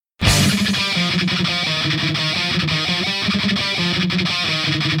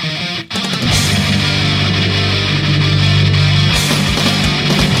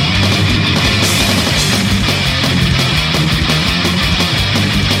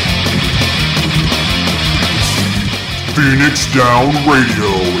Phoenix Down Radio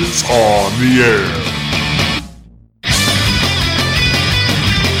is on the air.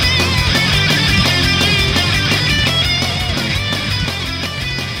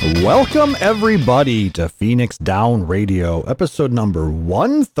 Welcome everybody to Phoenix Down Radio, episode number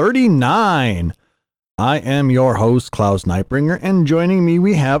 139. I am your host, Klauss Nightbringer, and joining me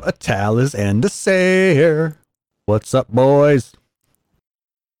we have a Taliz and a Seyrr. What's up, boys?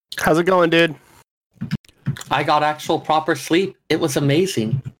 How's it going, dude? I got actual proper sleep. It was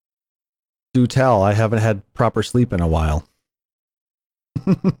amazing. Do tell, I haven't had proper sleep in a while.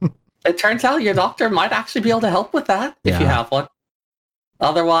 It turns out your doctor might actually be able to help with that if you have one.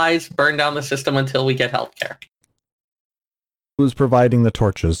 Otherwise, burn down the system until we get healthcare. Who's providing the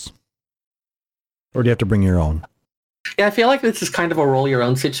torches? Or do you have to bring your own? Yeah, I feel like this is kind of a roll your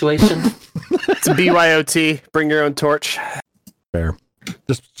own situation. It's a BYOT. Bring your own torch. Fair.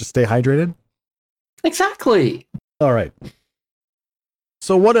 Just stay hydrated? Exactly. All right.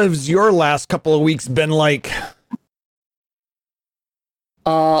 So what has your last couple of weeks been like?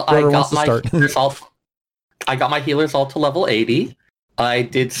 I got my healers all to level 80. I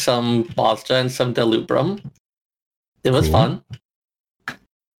did some Bosja and some Delubrum. It was fun.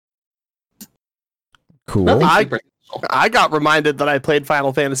 Cool. I got reminded that I played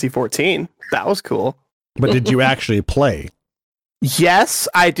Final Fantasy XIV. That was cool. But did you actually play? Yes,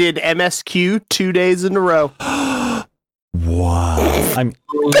 I did MSQ 2 days in a row. Wow.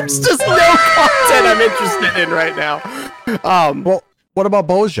 There's just no content I'm interested in right now. Well, what about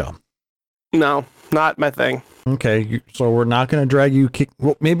Bosja? No, not my thing. Okay, so we're not going to drag you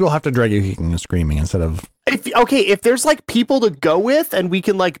well, maybe we'll have to drag you kicking and screaming instead of... If there's like people to go with and we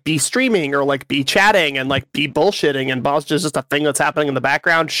can like be streaming or like be chatting and like be bullshitting and Bosja is just a thing that's happening in the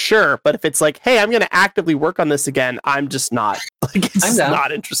background, sure. But if it's like, hey, I'm going to actively work on this again, I'm just not. Like, it's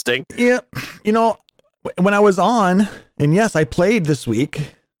not interesting. Yeah, you know, when I was on, and yes, I played this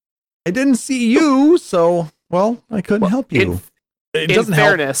week, I didn't see you, so, well, I couldn't help you. It doesn't help.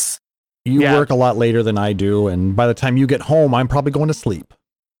 Fairness. You work a lot later than I do, and by the time you get home, I'm probably going to sleep.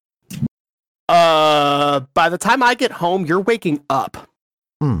 By the time I get home, you're waking up.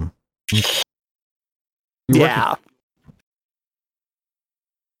 Yeah.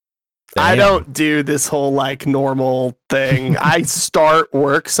 I don't do this whole like normal thing. I start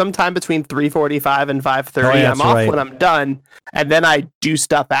work sometime between 3:45 and 5:30. I'm off when I'm done, and then I do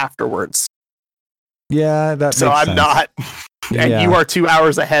stuff afterwards. Yeah, so I'm sense. not. And you are 2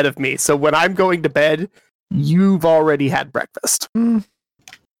 hours ahead of me. So when I'm going to bed, you've already had breakfast.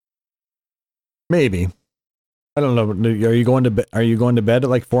 Maybe. I don't know. Are you going to bed? Are you going to bed at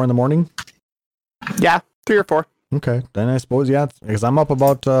like 4 a.m? Yeah, 3 or 4. Okay, then I suppose because I'm up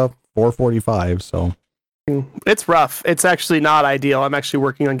about 4:45. So it's rough. It's actually not ideal. I'm actually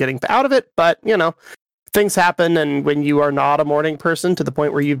working on getting out of it, but you know, things happen, and when you are not a morning person to the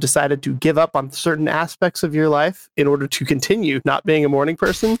point where you've decided to give up on certain aspects of your life in order to continue not being a morning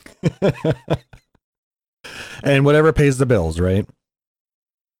person. And whatever pays the bills, right?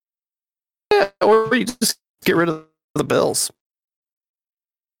 Yeah, or you just get rid of the bills.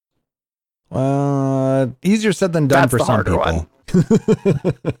 Easier said than done for some people. One.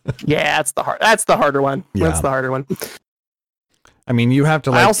 Yeah, that's the harder one. Yeah. That's the harder one. I mean, you have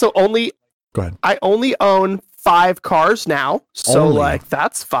to like... Go ahead. I only own 5 cars now, so like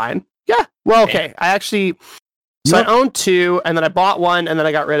that's fine. Yeah. Well, okay. I actually, I owned 2, and then I bought 1, and then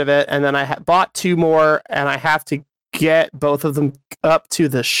I got rid of it, and then I bought 2 more, and I have to get both of them up to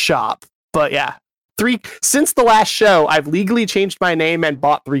the shop. But yeah, 3 since the last show. I've legally changed my name and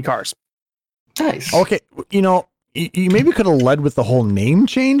bought 3 cars. Nice. Okay, you know. You maybe could have led with the whole name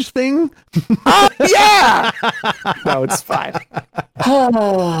change thing. Oh yeah. No, it's fine.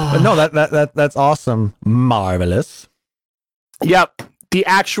 But no, that's awesome. Marvelous. Yep. The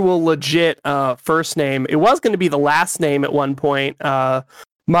actual legit first name. It was going to be the last name at one point.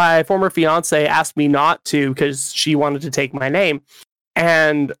 My former fiance asked me not to because she wanted to take my name,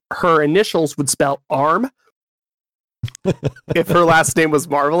 and her initials would spell arm. If her last name was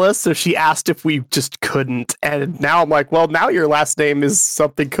Marvelous, so she asked if we just couldn't, and now I'm like, well, now your last name is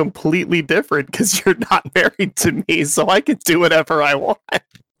something completely different because you're not married to me, so I can do whatever I want.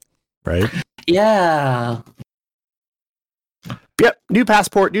 Right? Yeah. Yep. New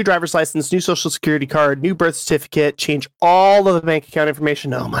passport, new driver's license, new social security card, new birth certificate, change all of the bank account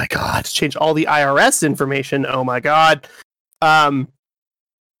information. Oh my god. Change all the IRS information. Oh my god. That's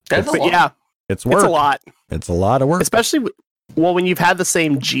a lot. Yeah. It's work. It's a lot. It's a lot of work. Especially when you've had the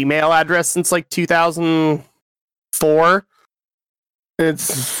same Gmail address since like 2004.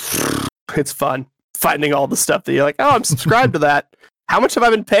 It's fun finding all the stuff that you're like, oh, I'm subscribed to that. how much have I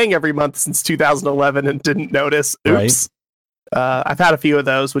been paying every month since 2011 and didn't notice? Oops. Right. I've had a few of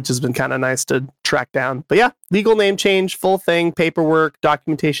those, which has been kind of nice to track down. But yeah, legal name change, full thing, paperwork,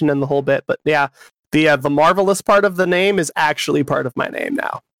 documentation, and the whole bit. But yeah, the marvelous part of the name is actually part of my name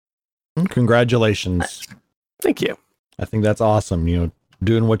now. Congratulations. Thank you. I think that's awesome.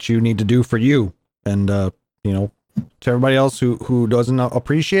 Doing what you need to do for you, and to everybody else who doesn't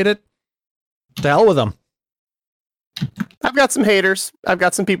appreciate it, to hell with them. I've got some haters. I've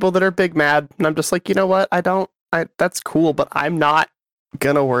got some people that are big mad, and I'm just like, you know what? That's cool, but I'm not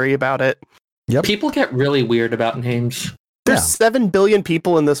gonna worry about it. Yep. People get really weird about names. There's 7 billion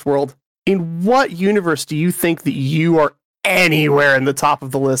people in this world. In what universe do you think that you are anywhere in the top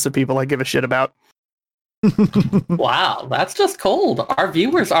of the list of people I give a shit about? Wow, that's just cold. Our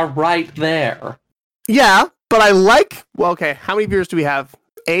viewers are right there. Yeah, but okay, how many viewers do we have?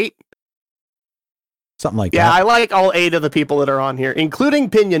 8? Something like that. Yeah, I like all 8 of the people that are on here, including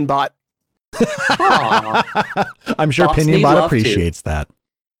Pinion Bot. I'm sure Pinion Bot appreciates that.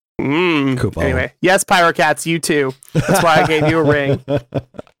 Cool. Anyway, yes, Pyrocats, you too. That's why I gave you a ring.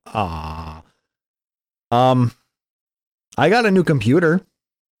 I got a new computer.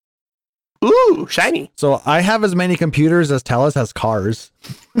 Ooh, shiny. So I have as many computers as Taliz has cars.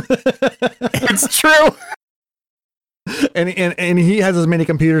 It's true. And he has as many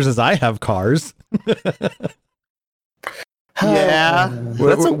computers as I have cars. Yeah,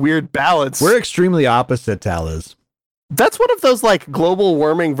 that's a weird balance. We're extremely opposite, Taliz. That's one of those like global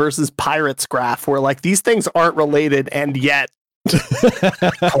warming versus pirates graph where like these things aren't related and yet.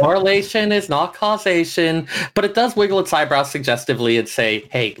 Correlation is not causation, but it does wiggle its eyebrows suggestively and say,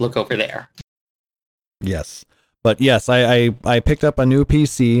 hey, look over there. Yes. But yes, I picked up a new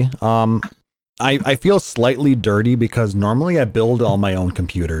PC. I feel slightly dirty because normally I build all my own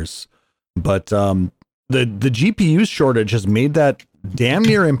computers. But the GPU shortage has made that damn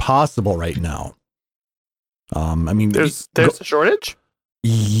near impossible right now. I mean, there's a shortage?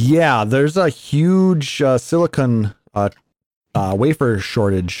 Yeah, there's a huge silicon wafer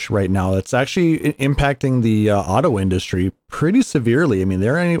shortage right now. It's actually impacting the auto industry pretty severely. I mean,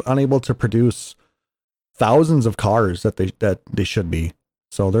 they're unable to produce thousands of cars that they should be.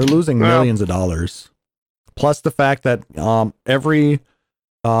 So they're losing millions of dollars. Plus the fact that every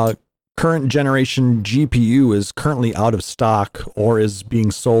current generation GPU is currently out of stock or is being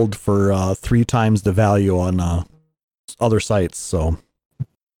sold for 3 times the value on other sites. So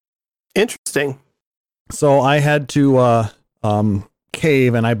interesting. So I had to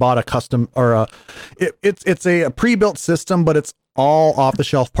cave and I bought a custom it's a pre-built system, but it's all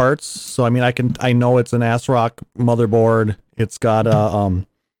off-the-shelf parts. So I mean, I know it's an ASRock motherboard. It's got a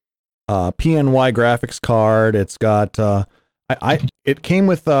PNY graphics card. It's got it came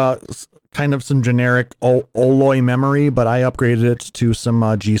with kind of some generic Alloy memory, but I upgraded it to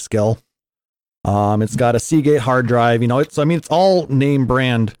some G-Skill. It's got a Seagate hard drive. It's all name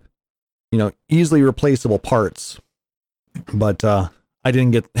brand, easily replaceable parts. But I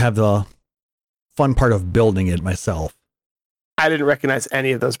didn't have the fun part of building it myself. I didn't recognize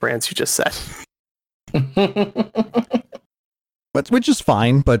any of those brands you just said. Which is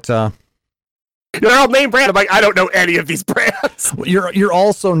fine, but they're all name brand. I'm like, I don't know any of these brands. You're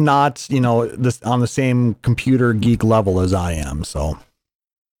also not, this on the same computer geek level as I am, so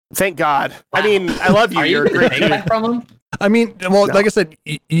thank God. Wow. I mean, I love you. You're a great dude from them. I mean, well, no. Like I said,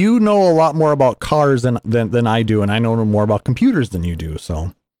 you know a lot more about cars than I do, and I know more about computers than you do.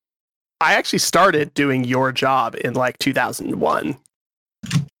 So, I actually started doing your job in like 2001,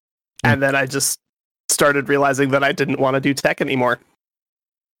 and then I just started realizing that I didn't want to do tech anymore.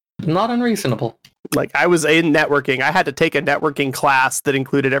 Not unreasonable. Like I was in networking. I had to take a networking class that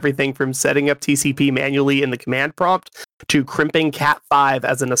included everything from setting up TCP manually in the command prompt to crimping Cat5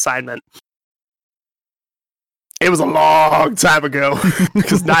 as an assignment. It was a long time ago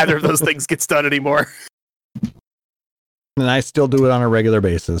because neither of those things gets done anymore. And I still do it on a regular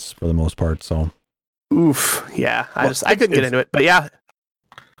basis for the most part. So, oof, yeah. I couldn't get into it, but yeah,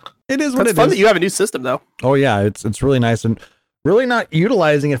 it is what it's fun that you have a new system though. Oh yeah, it's really nice and really not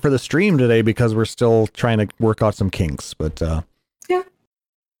utilizing it for the stream today because we're still trying to work out some kinks. But yeah,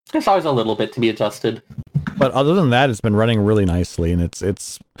 there's always a little bit to be adjusted. But other than that, it's been running really nicely, and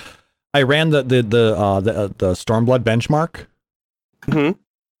it's. I ran the Stormblood benchmark. Mm-hmm.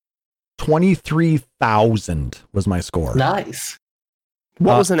 23,000 was my score. Nice.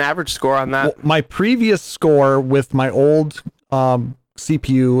 What was an average score on that? Well, my previous score with my old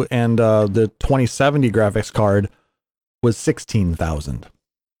CPU and the 2070 graphics card was 16,000.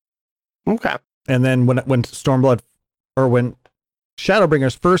 Okay. And then when Stormblood or when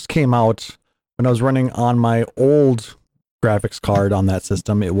Shadowbringers first came out, when I was running on my old graphics card on that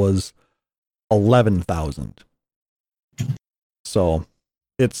system, it was 11,000. So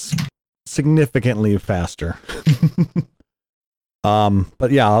it's significantly faster.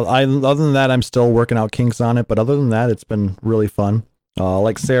 But yeah, other than that, I'm still working out kinks on it. But other than that, it's been really fun.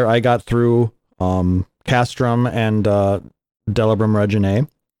 Like Seyrr, I got through Castrum and Delibram Regine.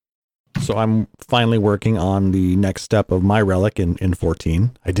 So I'm finally working on the next step of my relic in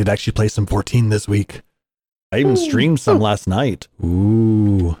 14. I did actually play some 14 this week. I even streamed some last night.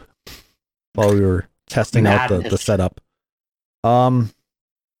 Ooh. While we were testing out the setup.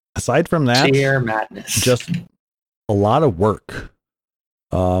 Aside from that, sheer madness. Just a lot of work.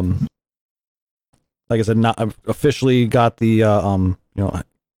 Like I said, I've officially got the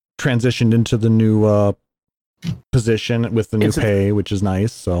transitioned into the new position with the new pay, which is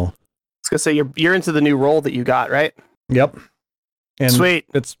nice. So I was gonna say you're into the new role that you got, right? Yep. And sweet.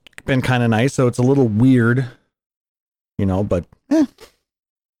 It's been kind of nice. So it's a little weird, but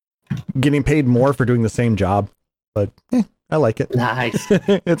getting paid more for doing the same job. But I like it. Nice.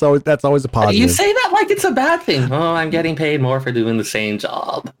 That's always a positive. You say that like it's a bad thing. Oh, I'm getting paid more for doing the same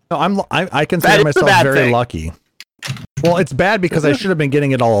job. No, I consider myself very lucky. Well, it's bad because I should have been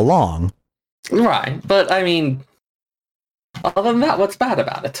getting it all along. Right, but I mean, other than that, what's bad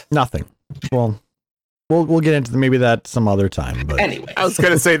about it? Nothing. Well, we'll get into maybe that some other time. But anyway, I was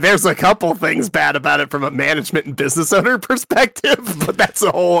gonna say there's a couple things bad about it from a management and business owner perspective, but that's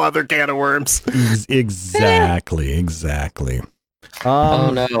a whole other can of worms. Exactly.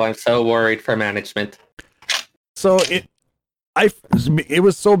 Oh no, I'm so worried for management. So it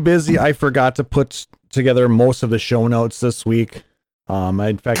was so busy I forgot to put together most of the show notes this week.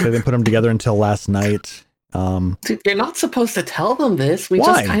 In fact, I didn't put them together until last night. Dude, you're not supposed to tell them this. We Why?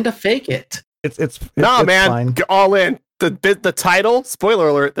 just kind of fake it. It's man, fine. All in. The title, spoiler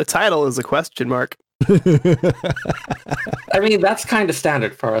alert, the title is a question mark. I mean, that's kind of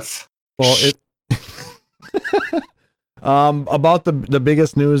standard for us. Well, about the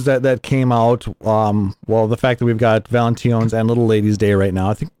biggest news that came out, the fact that we've got Valentino's and Little Ladies Day right now.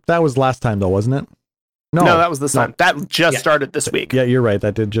 I think that was last time though, wasn't it? No, that was this time. That just started this week. Yeah, you're right.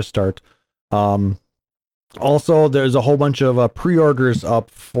 That did just start. Also, there's a whole bunch of pre-orders up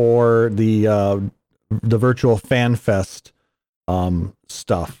for the virtual Fan Fest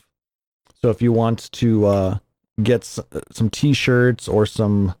stuff. So if you want to get some T-shirts or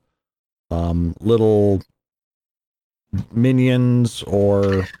some little minions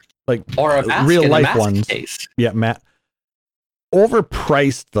or a real life ones, case. Yeah, Matt.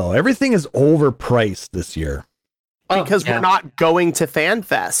 Overpriced though. Everything is overpriced this year because we're not going to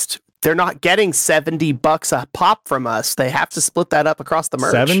FanFest. They're not getting $70 a pop from us. They have to split that up across the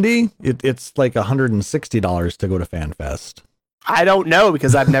merch. 70? It's like $160 to go to FanFest. I don't know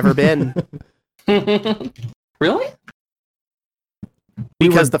because I've never been. Really?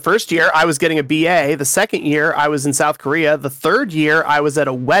 Because the first year I was getting a BA, the second year I was in South Korea, the third year I was at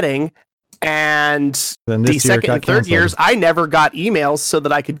a wedding, and the second and third years I never got emails so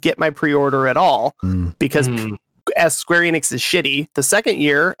that I could get my pre-order at all because as Square Enix is shitty. The second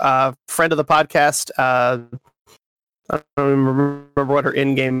year, friend of the podcast, I don't remember what her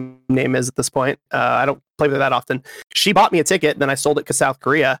in-game name is at this point. I don't play with her that often. She bought me a ticket, then I sold it to South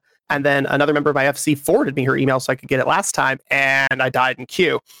Korea, and then another member of my FC forwarded me her email so I could get it last time, and I died in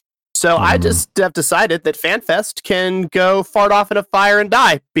queue. So I just have decided that FanFest can go fart off in a fire and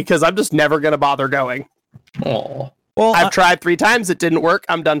die because I'm just never going to bother going. Oh, well, I've tried 3 times. It didn't work.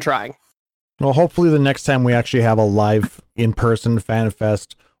 I'm done trying. Well, hopefully the next time we actually have a live in-person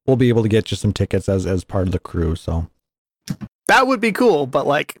FanFest, we'll be able to get you some tickets as part of the crew. So that would be cool, but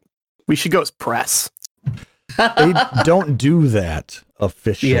we should go as press. They don't do that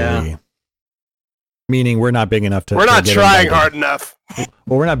officially. Yeah. Meaning we're not big enough to. We're not trying hard enough.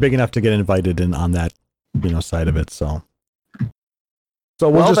 Well, we're not big enough to get invited in on that, side of it. So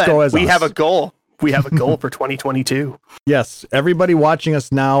we'll just go as we have a goal. We have a goal for 2022. Yes, everybody watching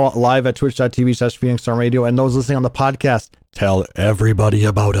us now live at twitch.tv/PhoenixStorm Radio and those listening on the podcast, tell everybody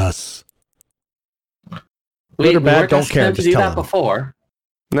about us. Good or bad, don't care. Just tell them. Before.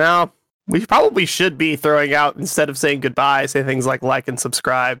 No. We probably should be throwing out, instead of saying goodbye, say things like and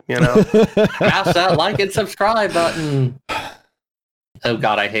subscribe, Smash that like and subscribe button. Oh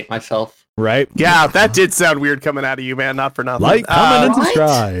God, I hate myself. Right? Yeah, that did sound weird coming out of you, man. Not for nothing. Like, comment, and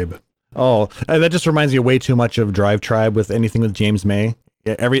subscribe. Oh, and that just reminds me way too much of Drive Tribe with anything with James May.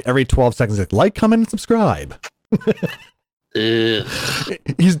 Yeah, every 12 seconds, like, comment, and subscribe.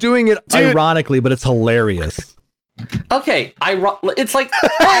 He's doing it ironically, but it's hilarious. Okay, it's like,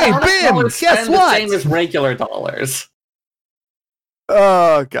 hey, Bim, guess what? The same as regular dollars.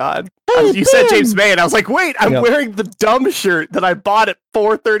 Oh God! You said James May, and I was like, wait, I'm wearing the dumb shirt that I bought at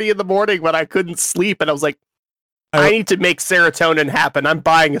 4:30 in the morning when I couldn't sleep, and I was like, I need to make serotonin happen. I'm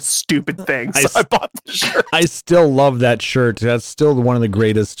buying a stupid thing, so I bought the shirt. I still love that shirt. That's still one of the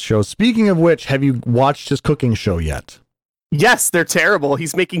greatest shows. Speaking of which, have you watched his cooking show yet? Yes, they're terrible.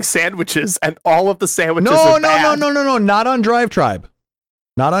 He's making sandwiches, and all of the sandwiches are bad. No, not on Drive Tribe.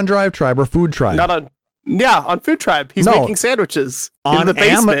 Not on Drive Tribe or Food Tribe. On Food Tribe. He's making sandwiches in the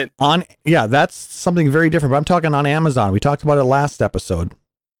basement. That's something very different, but I'm talking on Amazon. We talked about it last episode.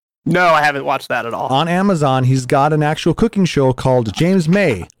 No, I haven't watched that at all. On Amazon, he's got an actual cooking show called James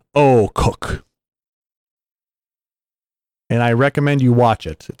May, Oh Cook. And I recommend you watch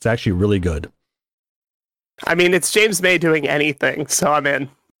it. It's actually really good. I mean, it's James May doing anything, so I'm in.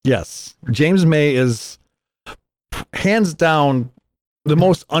 Yes. James May is hands down the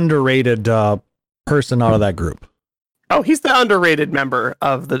most underrated person out of that group. Oh, he's the underrated member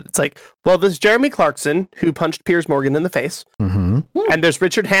of the... It's like, well, there's Jeremy Clarkson, who punched Piers Morgan in the face. Mm-hmm. And there's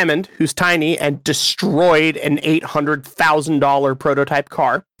Richard Hammond, who's tiny and destroyed an $800,000 prototype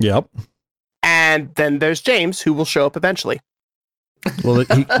car. Yep. And then there's James, who will show up eventually. Well,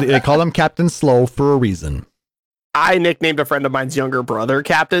 they call him Captain Slow for a reason. I nicknamed a friend of mine's younger brother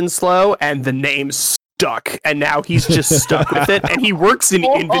Captain Slow, and the name stuck. And now he's just stuck with it. And he works in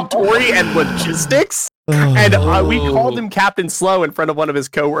inventory and logistics. And we called him Captain Slow in front of one of his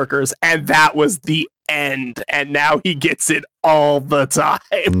coworkers, and that was the end. And now he gets it all the time.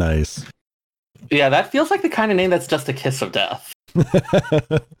 Nice. Yeah, that feels like the kind of name that's just a kiss of death.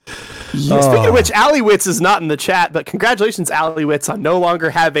 Speaking of which, Allywitz is not in the chat, but congratulations, Allywitz, on no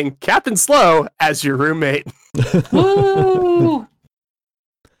longer having Captain Slow as your roommate. Woo!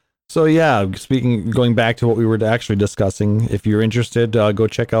 So yeah, going back to what we were actually discussing, if you're interested, go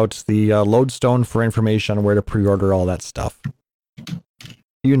check out the Lodestone for information on where to pre-order all that stuff.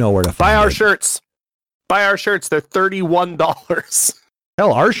 You know where to find Buy our it. shirts. Buy our shirts. They're $31.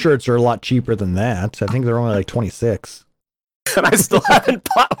 Hell, our shirts are a lot cheaper than that. I think they're only like 26. And I still haven't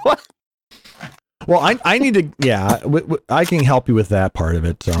bought one. Well, I need to, I can help you with that part of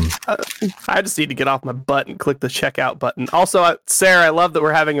it. I just need to get off my butt and click the checkout button. Also, Sarah, I love that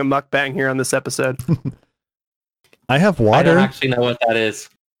we're having a mukbang here on this episode. I have water. I don't actually know what that is.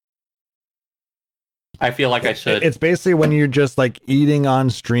 I feel like I should. It's basically when you're just like eating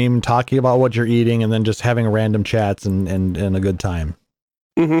on stream, talking about what you're eating, and then just having random chats and a good time.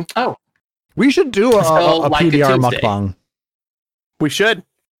 Mm-hmm. Oh. We should do a PDR Tuesday. mukbang. We should.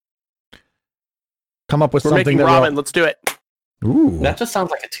 Come up with We're something making ramen. Let's do it. Ooh. That just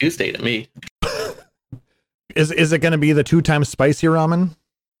sounds like a Tuesday to me. Is it going to be the 2 times spicy ramen?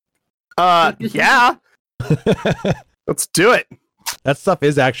 Yeah. Let's do it. That stuff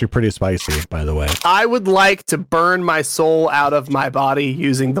is actually pretty spicy, by the way. I would like to burn my soul out of my body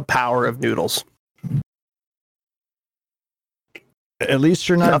using the power of noodles. At least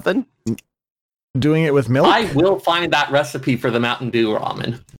you're not Nothing. doing it with milk. I will find that recipe for the Mountain Dew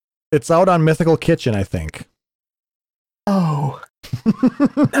ramen. It's out on Mythical Kitchen, I think. Oh.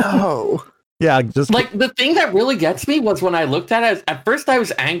 No. Yeah, just Like, the thing that really gets me was when I looked at it, at first I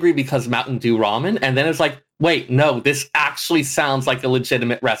was angry because Mountain Dew ramen, and then it's like, wait, no, this actually sounds like a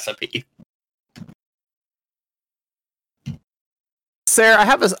legitimate recipe. Sarah, I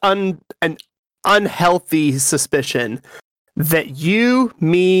have an unhealthy suspicion that you,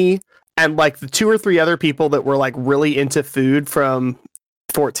 me, and like the 2 or 3 other people that were like really into food from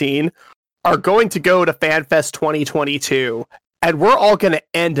 14 are going to go to FanFest 2022, and we're all going to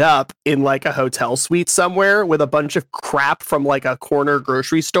end up in like a hotel suite somewhere with a bunch of crap from like a corner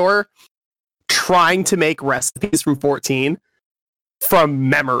grocery store trying to make recipes from 14 from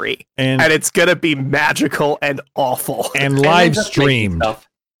memory, and it's going to be magical and awful and live streamed.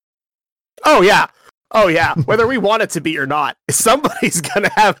 Oh yeah, whether we want it to be or not, somebody's going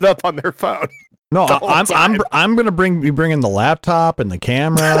to have it up on their phone. No, I'm going to be bringing the laptop and the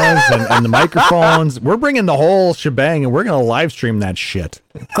cameras and the microphones. We're bringing the whole shebang, and we're going to live stream that shit.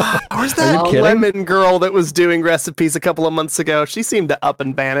 Where's that lemon girl that was doing recipes a couple of months ago? She seemed to up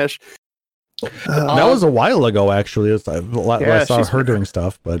and vanish. That was a while ago, actually. I saw her doing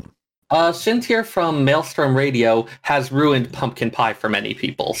stuff, but Shintir from Maelstrom Radio has ruined pumpkin pie for many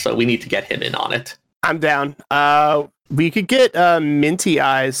people, so we need to get him in on it. I'm down. We could get Minty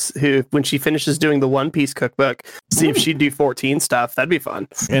Eyes, who, when she finishes doing the One Piece cookbook, see if she'd do 14 stuff. That'd be fun.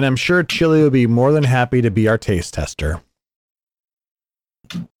 And I'm sure Chili would be more than happy to be our taste tester.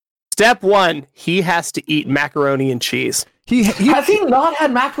 Step 1, he has to eat macaroni and cheese. Has he not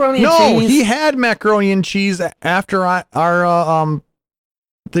had macaroni and cheese? No, he had macaroni and cheese after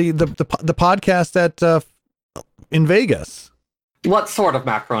the podcast at in Vegas. What sort of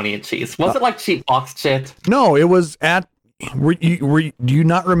macaroni and cheese? Was it like cheap box shit? No, it was at. Do you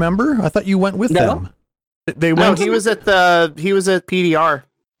not remember? I thought you went with them. They went. No, he was at PDR,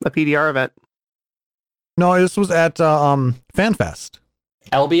 the PDR event. No, this was at FanFest.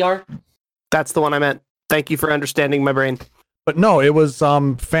 LBR? That's the one I meant. Thank you for understanding my brain. But no, it was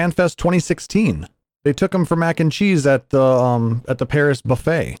FanFest 2016. They took him for mac and cheese at the Paris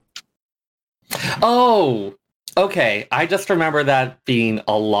buffet. Oh, okay. I just remember that being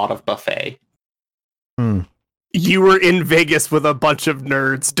a lot of buffet. You were in Vegas with a bunch of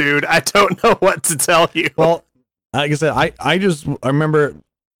nerds, dude. I don't know what to tell you. Well, like I said, I remember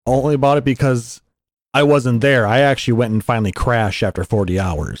only about it because I wasn't there. I actually went and finally crashed after 40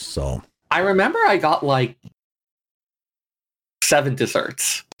 hours. So I remember I got like 7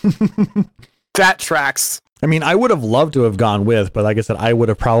 desserts. That tracks. I mean, I would have loved to have gone with, but like I said, I would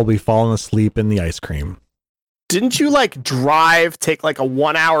have probably fallen asleep in the ice cream. Didn't you like drive, take like a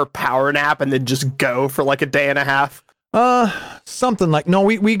 1-hour power nap, and then just go for like a day and a half? Something like no.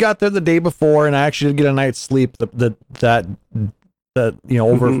 We got there the day before, and I actually did get a night's sleep. That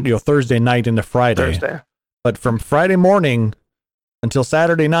over Thursday night into Friday. But from Friday morning until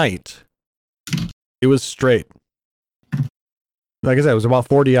Saturday night, it was straight. Like I said, it was about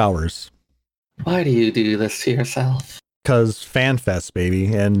 40 hours. Why do you do this to yourself? Because FanFest,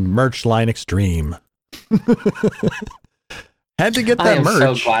 baby, and merch line extreme. Had to get that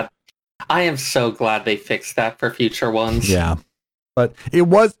merch. I am so glad they fixed that for future ones. Yeah. But it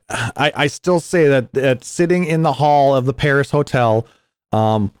was, I still say that sitting in the hall of the Paris hotel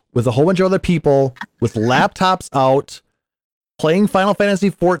with a whole bunch of other people with laptops out playing Final Fantasy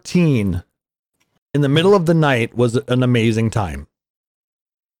XIV in the middle of the night was an amazing time.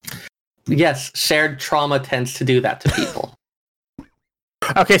 Yes, shared trauma tends to do that to people.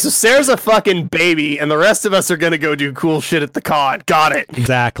 Okay, so Seyrr's a fucking baby, and the rest of us are gonna go do cool shit at the con. Got it.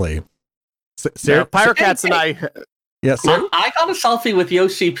 Exactly. Seyrr, Pyrocats and I... Yes, I got a selfie with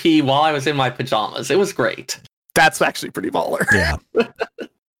Yoshi P while I was in my pajamas. It was great. That's actually pretty baller. Yeah.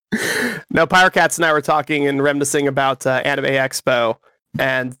 No, Pyrocats and I were talking and reminiscing about Anime Expo,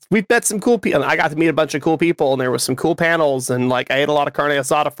 and we met some cool people. I got to meet a bunch of cool people, and there was some cool panels, and like I ate a lot of carne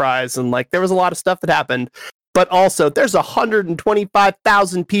asada fries, and like there was a lot of stuff that happened. But also, there's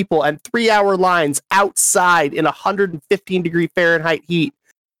 125,000 people and 3-hour lines outside in 115-degree Fahrenheit heat.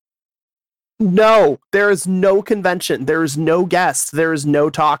 No, there is no convention. There is no guest. There is no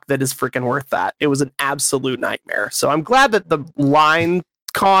talk that is freaking worth that. It was an absolute nightmare. So I'm glad that the line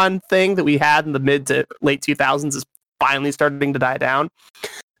con thing that we had in the mid to late 2000s is finally starting to die down.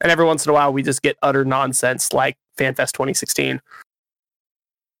 And every once in a while, we just get utter nonsense like FanFest 2016.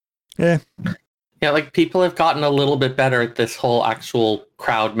 Yeah. Yeah, like people have gotten a little bit better at this whole actual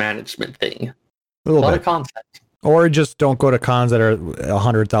crowd management thing. A little What bit. a concept. Or just don't go to cons that are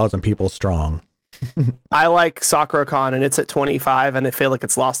 100,000 people strong. I like SakuraCon, and it's at 25, and I feel like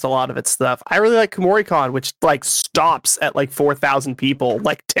it's lost a lot of its stuff. I really like KumoriCon, which like stops at like 4,000 people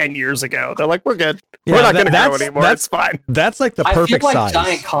like 10 years ago. They're like, we're good. Yeah, we're not going to go anymore. That's fine. That's like the I perfect feel like size.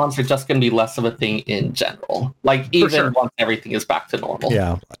 giant cons are just going to be less of a thing in general. Like even once everything is back to normal.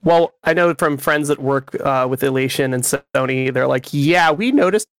 Yeah. Well, I know from friends that work with Elation and Sony, they're like, yeah, we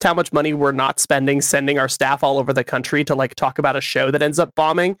noticed how much money we're not spending sending our staff all over the country to like talk about a show that ends up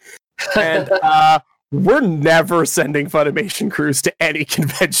bombing. And we're never sending Funimation crews to any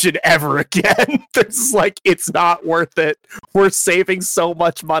convention ever again. There's like, it's not worth it. We're saving so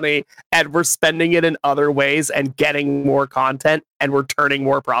much money and we're spending it in other ways and getting more content and we're turning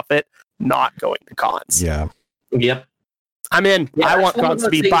more profit, not going to cons. Yeah. Yep. I'm in. Yeah, I want one of cons to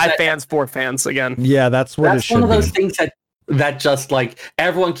those be things by that- fans for fans again. Yeah, that's what it should one of be. those things that just like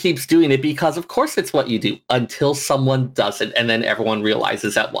everyone keeps doing it because of course it's what you do until someone does it and then everyone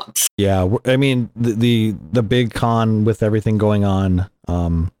realizes at once. Yeah, I mean the big con with everything going on.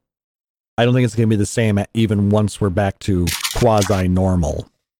 I don't think it's going to be the same even once we're back to quasi normal.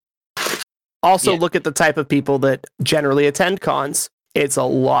 Also, look at the type of people that generally attend cons. It's a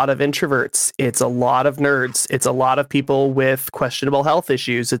lot of introverts. It's a lot of nerds. It's a lot of people with questionable health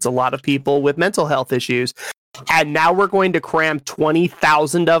issues. It's a lot of people with mental health issues. And now we're going to cram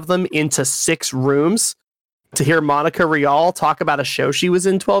 20,000 of them into 6 rooms to hear Monica Rial talk about a show she was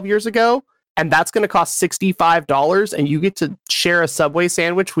in 12 years ago. And that's going to cost $65. And you get to share a Subway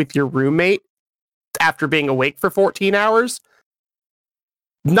sandwich with your roommate after being awake for 14 hours.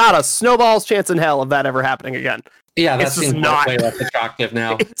 Not a snowball's chance in hell of that ever happening again. Yeah, that It's just seems not- way less attractive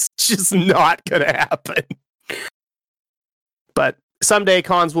now. It's just not going to happen. But someday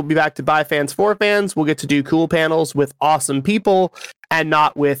cons will be back to by fans for fans. We'll get to do cool panels with awesome people and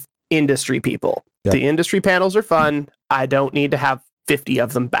not with industry people. Yep. The industry panels are fun. I don't need to have 50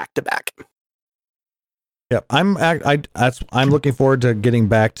 of them back to back. Yep, I'm looking forward to getting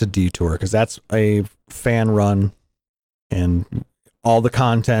back to Detour because that's a fan run, and all the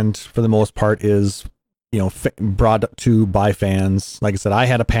content for the most part is, brought to by fans. Like I said, I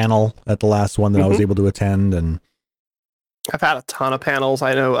had a panel at the last one that I was able to attend, and I've had a ton of panels.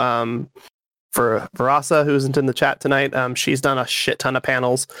 I know for Verasa, who isn't in the chat tonight, she's done a shit ton of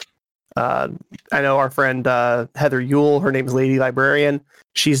panels. I know our friend Heather Yule, her name's Lady Librarian.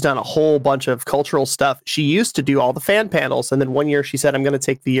 She's done a whole bunch of cultural stuff. She used to do all the fan panels, and then one year she said, I'm going to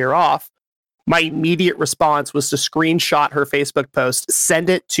take the year off. My immediate response was to screenshot her Facebook post, send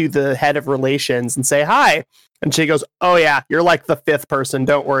it to the head of relations, and say hi. And she goes, oh yeah, you're like the fifth person.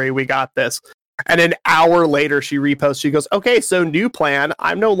 Don't worry, we got this. And an hour later, she reposts. She goes, okay, so new plan.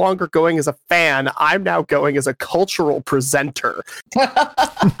 I'm no longer going as a fan. I'm now going as a cultural presenter.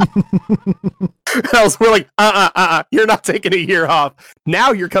 We're like, you're not taking a year off.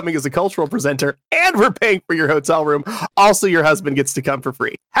 Now you're coming as a cultural presenter, and we're paying for your hotel room. Also, your husband gets to come for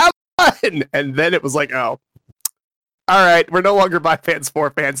free. Have fun. And then it was like, oh, all right, we're no longer by fans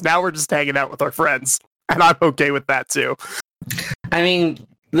for fans. Now we're just hanging out with our friends. And I'm okay with that, too. I mean,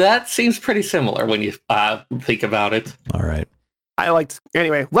 that seems pretty similar when you think about it. All right.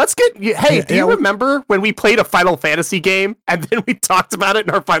 Anyway, let's get, hey, do you remember when we played a Final Fantasy game and then we talked about it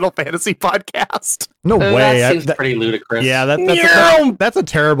in our Final Fantasy podcast? No way. That seems pretty ludicrous. Yeah, that's a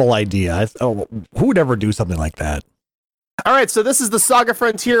terrible idea. Who would ever do something like that? All right, so this is the Saga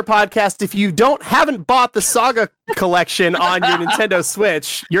Frontier podcast. If you haven't bought the Saga collection on your Nintendo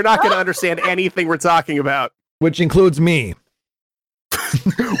Switch, you're not going to understand anything we're talking about. Which includes me.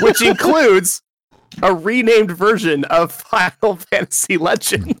 Which includes a renamed version of Final Fantasy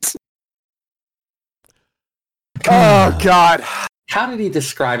Legend. Oh, God. How did he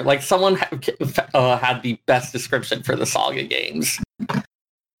describe it? Like, someone had the best description for the Saga games.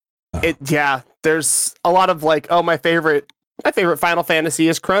 There's a lot of like, oh, my favorite Final Fantasy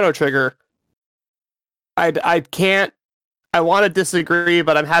is Chrono Trigger. I want to disagree,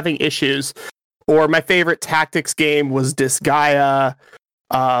 but I'm having issues. Or my favorite tactics game was Disgaea.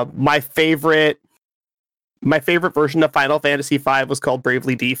 My favorite version of Final Fantasy V was called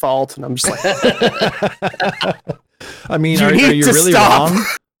Bravely Default, and I'm just like, I mean, are you really wrong?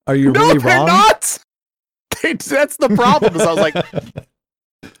 Are you really wrong? No, they're not. That's the problem. Is I was like,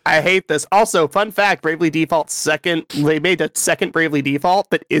 I hate this. Also, fun fact: Bravely Default they made a second Bravely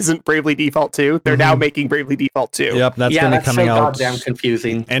Default that isn't Bravely Default 2. They're now making Bravely Default 2. Yep, that's going to be coming out. Goddamn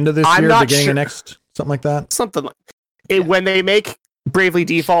confusing. End of this year, beginning of next, something like that. Something like it. When they make Bravely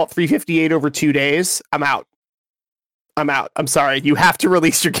Default 358 over 2 days, I'm out. I'm sorry. You have to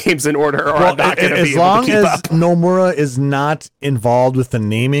release your games in order, or I'm not going to be able to keep up. As long as Nomura is not involved with the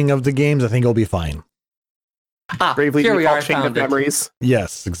naming of the games, I think it'll be fine. Bravely Default Chain of Memories.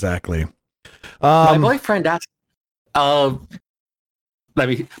 Yes, exactly. My boyfriend asked. My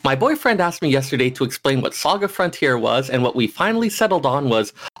boyfriend asked me yesterday to explain what Saga Frontier was, and what we finally settled on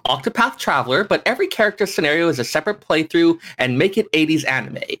was Octopath Traveler, but every character scenario is a separate playthrough, and make it 80s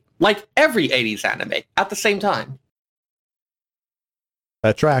anime. Like every 80s anime at the same time.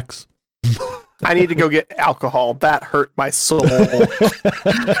 That tracks. I need to go get alcohol. That hurt my soul.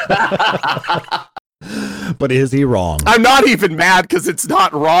 But is he wrong? I'm not even mad because it's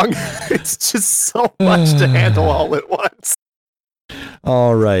not wrong. It's just so much to handle all at once.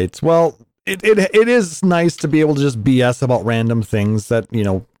 All right. Well, it is nice to be able to just BS about random things that,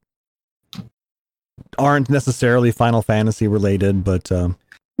 aren't necessarily Final Fantasy related, but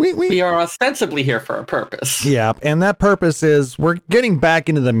we are ostensibly here for a purpose. Yeah, and that purpose is we're getting back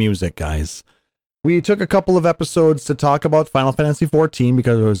into the music, guys. We took a couple of episodes to talk about Final Fantasy XIV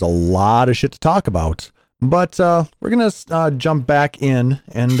because there was a lot of shit to talk about. But we're going to jump back in,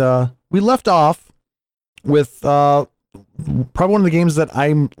 and we left off with probably one of the games that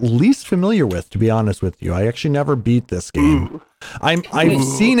I'm least familiar with, to be honest with you. I actually never beat this game. I've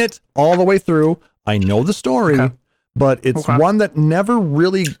seen it all the way through. I know the story, but it's one that never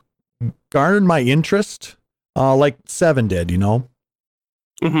really garnered my interest like 7 did,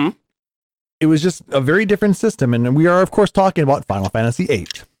 Mm-hmm. It was just a very different system, and we are, of course, talking about Final Fantasy VIII.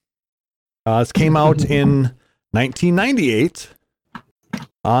 This came out in 1998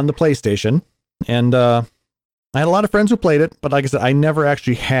 on the PlayStation, and I had a lot of friends who played it, but like I said, I never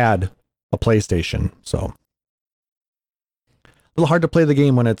actually had a PlayStation, so a little hard to play the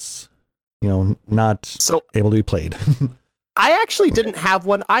game when it's, not able to be played. I actually didn't have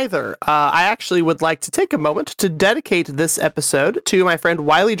one either. I actually would like to take a moment to dedicate this episode to my friend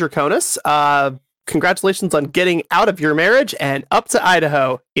Wiley Draconis. congratulations on getting out of your marriage and up to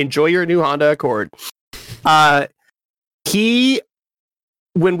Idaho. Enjoy your new Honda Accord.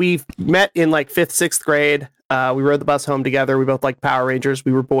 When we met in like 5th, 6th grade, we rode the bus home together. We both liked Power Rangers.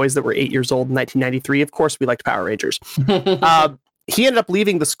 We were boys that were 8 years old in 1993. Of course, we liked Power Rangers. He ended up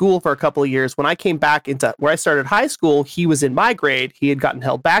leaving the school for a couple of years. When I came back into where I started high school, he was in my grade. He had gotten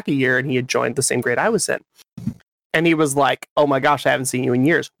held back a year and he had joined the same grade I was in. And he was like, oh my gosh, I haven't seen you in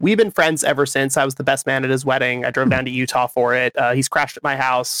years. We've been friends ever since. I was the best man at his wedding. I drove down to Utah for it. He's crashed at my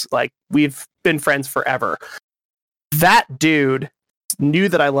house. Like, we've been friends forever. That dude knew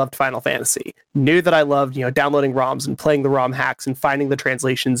that I loved Final Fantasy, knew that I loved, downloading ROMs and playing the ROM hacks and finding the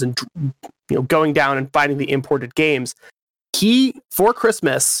translations and, going down and finding the imported games. He, for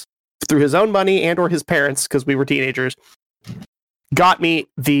Christmas, through his own money and or his parents, because we were teenagers, got me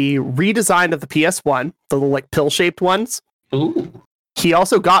the redesign of the PS1, the little like pill-shaped ones. Ooh. He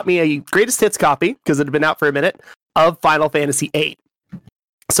also got me a greatest hits copy, because it had been out for a minute, of Final Fantasy VIII.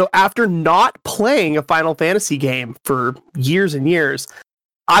 So after not playing a Final Fantasy game for years and years,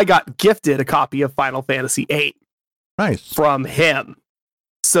 I got gifted a copy of Final Fantasy VIII. Nice. From him.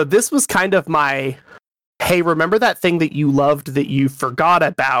 So this was kind of my, hey, remember that thing that you loved that you forgot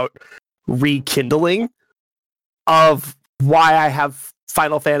about, rekindling of why I have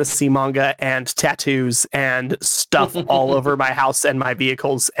Final Fantasy manga and tattoos and stuff all over my house and my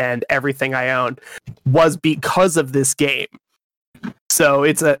vehicles and everything I own was because of this game. So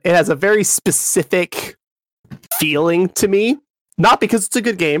it has a very specific feeling to me, not because it's a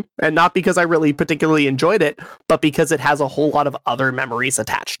good game and not because I really particularly enjoyed it, but because it has a whole lot of other memories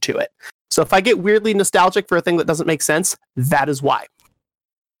attached to it. So if I get weirdly nostalgic for a thing that doesn't make sense, that is why.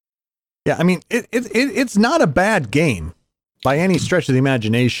 Yeah, I mean, it's not a bad game by any stretch of the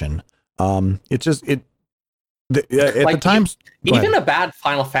imagination. It's just at the times, even a bad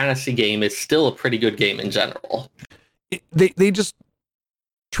Final Fantasy game is still a pretty good game in general. They just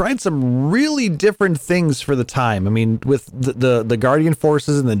tried some really different things for the time. I mean, with the Guardian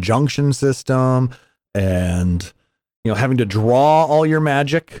Forces and the Junction system, and having to draw all your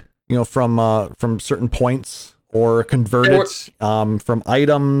magic, from certain points, or convert it from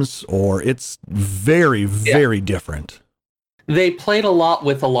items, or it's very, very different. They played a lot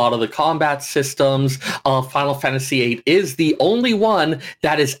with a lot of the combat systems. Final Fantasy VIII is the only one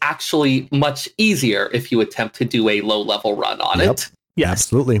that is actually much easier if you attempt to do a low-level run on it. Yes.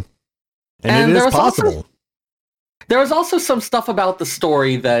 Absolutely. And it is possible. There was also some stuff about the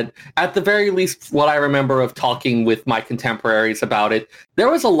story that, at the very least, what I remember of talking with my contemporaries about it, there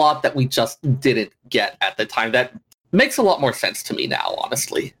was a lot that we just didn't get at the time that makes a lot more sense to me now,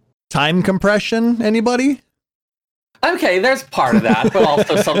 honestly. Time compression, anybody? Okay, there's part of that, but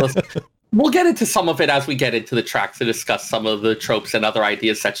also some of the... We'll get into some of it as we get into the tracks to discuss some of the tropes and other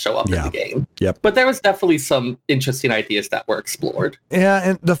ideas that show up in the game. Yep. But there was definitely some interesting ideas that were explored. Yeah,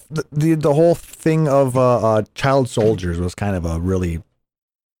 and the whole thing of child soldiers was kind of a really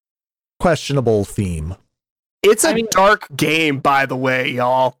questionable theme. It's a dark game, by the way,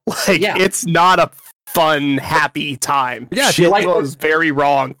 y'all. It's not a fun, happy time. Yeah, shit was very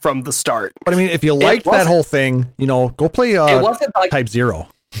wrong from the start. But I mean, if you liked that whole thing, go play Type 0.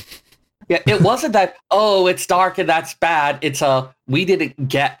 Yeah, it wasn't that, it's dark and that's bad. It's we didn't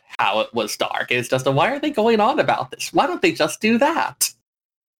get how it was dark. It's just why are they going on about this? Why don't they just do that?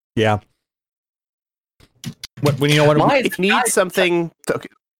 Yeah. When if you need something...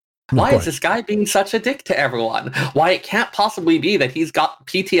 Why is this guy being such a dick to everyone? Why it can't possibly be that he's got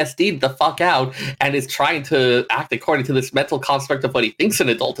PTSD'd the fuck out and is trying to act according to this mental construct of what he thinks an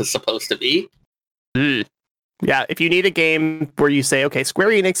adult is supposed to be. Yeah, if you need a game where you say, okay, Square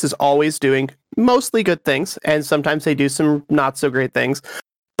Enix is always doing mostly good things, and sometimes they do some not so great things,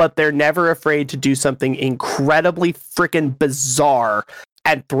 but they're never afraid to do something incredibly freaking bizarre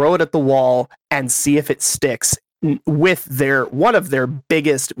and throw it at the wall and see if it sticks with one of their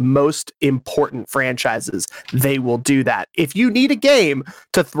biggest, most important franchises. They will do that. If you need a game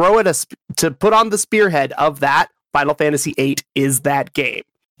to throw it to put on the spearhead of that, Final Fantasy VIII is that game.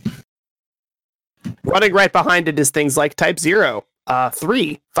 Running right behind it is things like Type 0,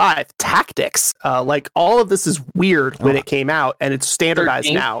 3, 5, Tactics. All of this is weird when it came out, and it's standardized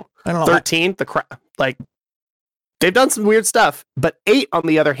 13. now. I don't know. 13, they've done some weird stuff, but 8, on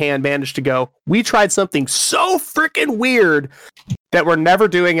the other hand, managed to go, we tried something so freaking weird that we're never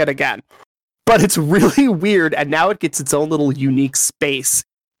doing it again. But it's really weird, and now it gets its own little unique space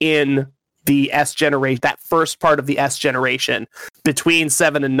in the S generation, that first part of the S generation between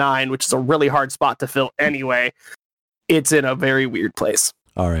 7 and 9, which is a really hard spot to fill anyway. It's in a very weird place.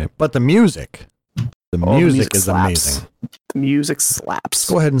 All right. But the music is slaps. amazing. The music slaps.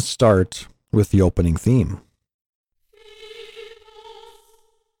 Go ahead and start with the opening theme.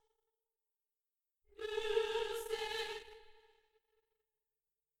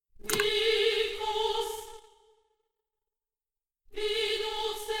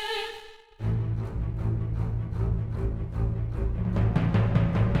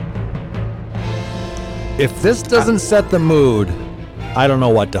 If this doesn't set the mood, I don't know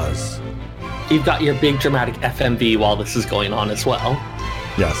what does. You've got your big dramatic FMV while this is going on as well.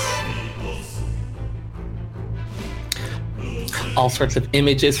 Yes. All sorts of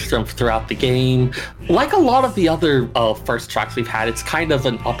images from throughout the game. Like a lot of the other first tracks we've had, it's kind of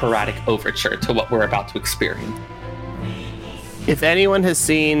an operatic overture to what we're about to experience. If anyone has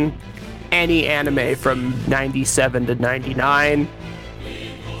seen any anime from 97 to 99,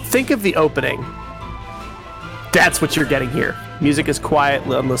 think of the opening. That's what you're getting here. Music is quiet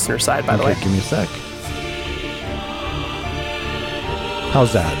on listener side, by the way. Give me a sec.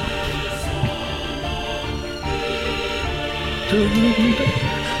 How's that?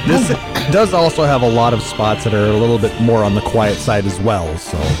 This does also have a lot of spots that are a little bit more on the quiet side as well,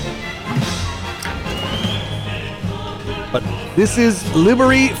 so. But this is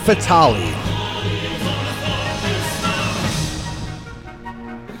FFVIII.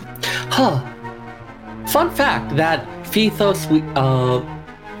 Huh. Fun fact that Phthos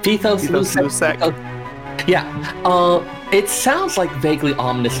Lusec. It sounds like vaguely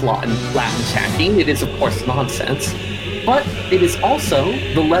ominous Latin chanting. It is, of course, nonsense. But it is also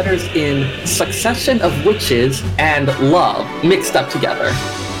the letters in Succession of Witches and Love mixed up together.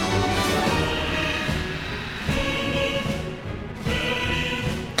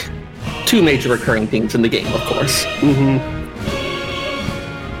 Two major recurring themes in the game, of course. Mm-hmm.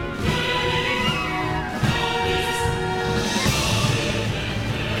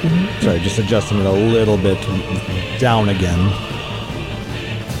 Sorry, just adjusting it a little bit down again.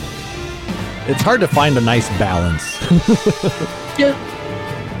 It's hard to find a nice balance. Yeah.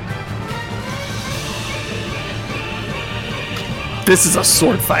 This is a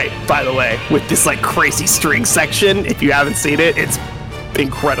sword fight, by the way, with this like crazy string section. If you haven't seen it, it's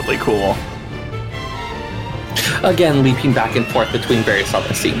incredibly cool. Again, leaping back and forth between various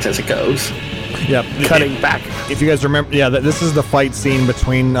other scenes as it goes. Yep. Cutting back. If you guys remember, this is the fight scene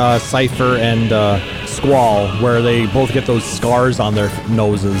between Seyrr and Squall, where they both get those scars on their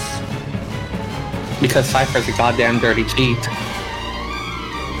noses. Because Seyrr's a goddamn dirty cheat.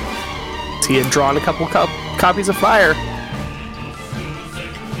 He had drawn a couple copies of Fire.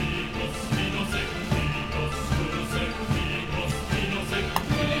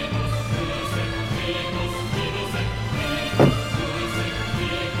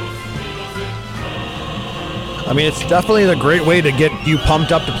 I mean, it's definitely a great way to get you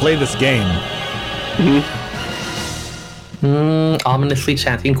pumped up to play this game. Ominously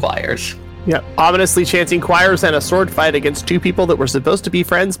chanting choirs. Yeah, ominously chanting choirs and a sword fight against two people that were supposed to be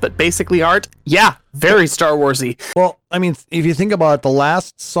friends but basically aren't. Yeah, very Star Warsy. Well, I mean, if you think about it, the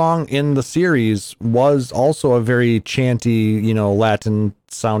last song in the series was also a very chanty, Latin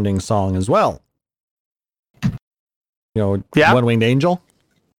sounding song as well. One Winged Angel.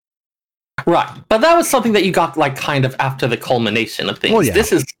 Right, but that was something that you got kind of after the culmination of things. Well, yeah.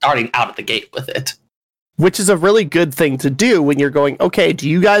 This is starting out of the gate with it. Which is a really good thing to do when you're going, okay, do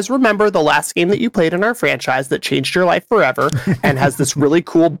you guys remember the last game that you played in our franchise that changed your life forever and has this really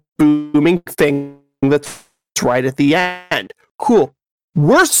cool booming thing that's right at the end? Cool.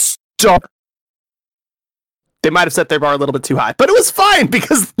 We're stuck. They might have set their bar a little bit too high, but it was fine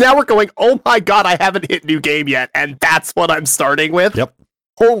because now we're going, oh my God, I haven't hit new game yet. And that's what I'm starting with. Yep.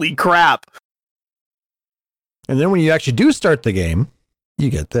 Holy crap. And then when you actually do start the game, you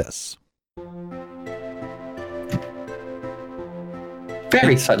get this.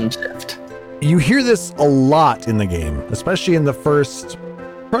 Very sudden shift. You hear this a lot in the game, especially in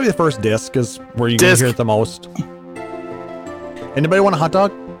probably the first disc is where you can hear it the most. Anybody want a hot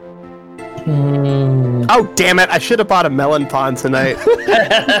dog? Oh, damn it. I should have bought a melon pawn tonight.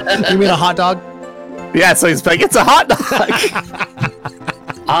 You mean a hot dog? Yeah, so he's like, it's a hot dog.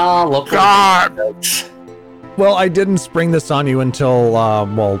 Look. God. Well, I didn't spring this on you until,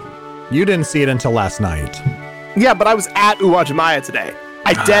 you didn't see it until last night. Yeah, but I was at Uwajimaya today.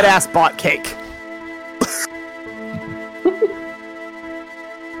 I dead-ass bought cake.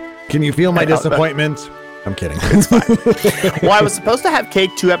 Can you feel my disappointment? I'm kidding. It's fine. Well, I was supposed to have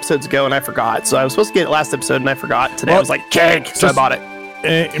cake 2 episodes ago, and I forgot. So I was supposed to get it last episode, and I forgot. Today I was like, cake! So I bought it.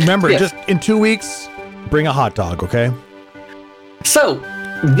 Remember, just in 2 weeks, bring a hot dog, okay? So,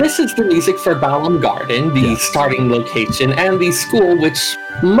 this is the music for Balam Garden, the starting location, and the school, which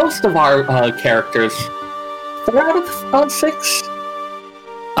most of our characters... 4 out of 6?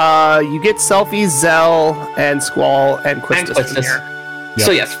 You get Selfie, Zell, and Squall, and Quistis from here. Yep.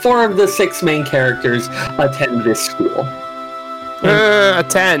 So yes, 4 of the 6 main characters attend this school.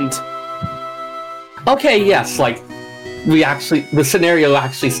 Attend. Okay, yes, like the scenario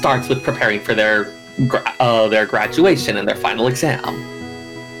actually starts with preparing for their graduation and their final exam.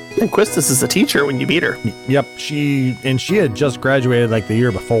 And Quistis is a teacher when you beat her. Yep, she had just graduated like the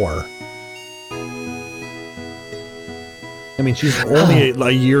year before. I mean, she's only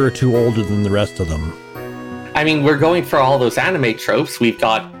a year or 2 older than the rest of them. I mean, we're going for all those anime tropes. We've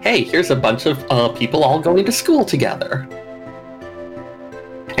got, hey, here's a bunch of people all going to school together.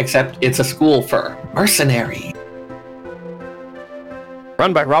 Except it's a school for mercenary.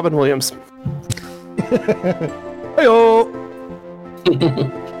 Run by Robin Williams. Heyo!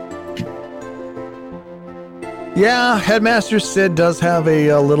 Yeah, Headmaster Sid does have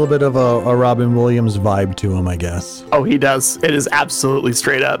a little bit of a Robin Williams vibe to him, I guess. Oh, he does. It is absolutely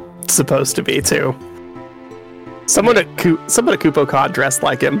straight up supposed to be, too. Someone at KupoCon dressed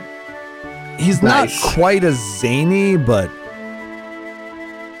like him. He's Nice. not quite as zany, but...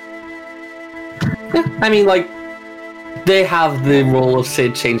 Yeah, I mean, like, they have the role of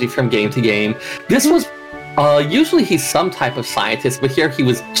Sid changing from game to game. This was, usually he's some type of scientist, but here he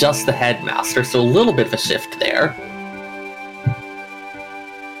was just the headmaster, so a little bit of a shift there.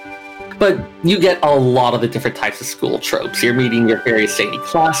 But you get a lot of the different types of school tropes. You're meeting your various zany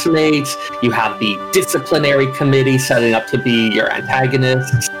classmates, you have the disciplinary committee setting up to be your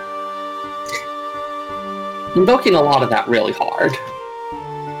antagonists. Invoking a lot of that really hard.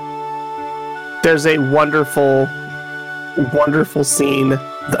 There's a wonderful, wonderful scene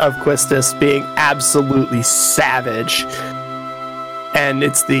of Quistis being absolutely savage. And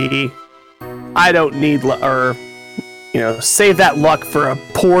it's the, I don't need, save that luck for a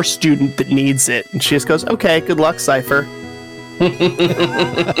poor student that needs it. And she just goes, okay, good luck, Cypher.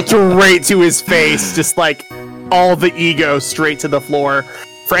 Straight to his face, just like all the ego straight to the floor.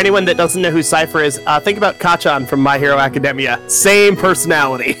 For anyone that doesn't know who Cypher is, think about Kachan from My Hero Academia. Same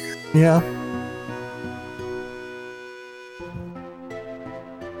personality. Yeah.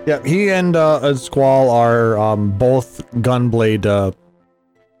 Yeah, he and Squall are both gunblade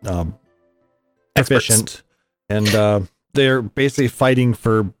efficient, and they're basically fighting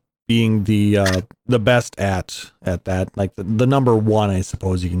for being the best at that, like the number 1, I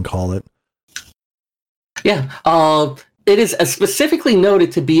suppose you can call it. Yeah, it is specifically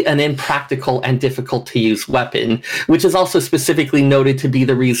noted to be an impractical and difficult to use weapon, which is also specifically noted to be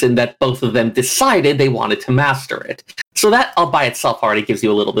the reason that both of them decided they wanted to master it. So that all by itself already gives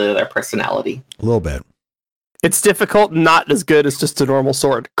you a little bit of their personality. A little bit. It's difficult, not as good as just a normal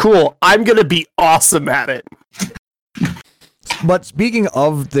sword. Cool, I'm gonna be awesome at it. But speaking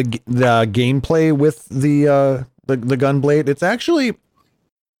of the gameplay with the gunblade, it's actually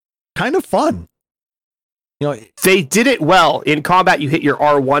kind of fun. You know, They did it well. In combat, you hit your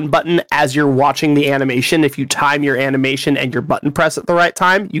R1 button as you're watching the animation. If you time your animation and your button press at the right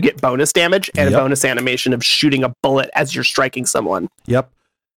time, you get bonus damage and a bonus animation of shooting a bullet as you're striking someone. Yep.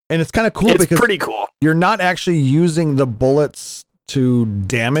 And it's kind of cool It's because pretty cool. you're not actually using the bullets to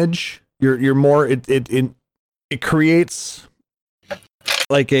damage. You're more it creates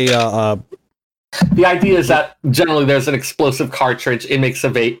like a The idea is that generally there's an explosive cartridge, it makes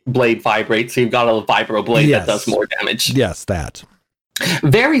a blade vibrate, so you've got a vibro blade that does more damage. Yes, that.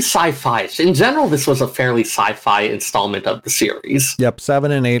 Very sci-fi. In general, this was a fairly sci-fi installment of the series. Yep,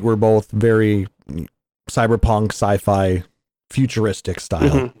 7 and 8 were both very cyberpunk, sci-fi, futuristic style.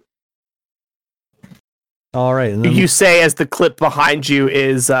 Mm-hmm. All right. And then You say as the clip behind you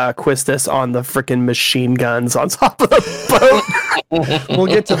is Quistis on the freaking machine guns on top of the boat. we'll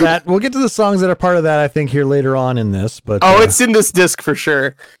get to that. We'll get to the songs that are part of that, I think, here later on in this. But It's in this disc for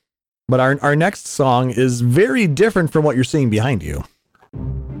sure. But our next song is very different from what you're seeing behind you.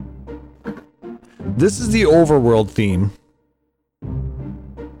 This is the overworld theme.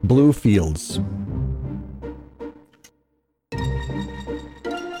 Blue Fields.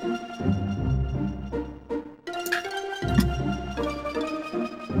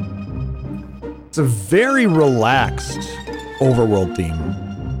 It's a very relaxed overworld theme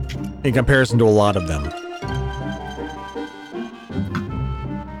in comparison to a lot of them.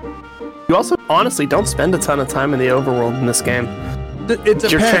 You also honestly don't spend a ton of time in the overworld in this game. It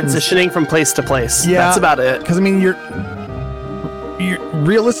depends. You're transitioning from place to place. Yeah, That's about it. Because I mean, you're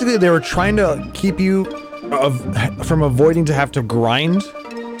realistically, they were trying to keep you from avoiding to have to grind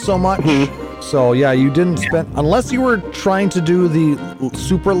so much. Mm-hmm. So yeah, you didn't spend, unless you were trying to do the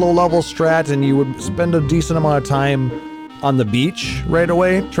super low level strat, and you would spend a decent amount of time on the beach right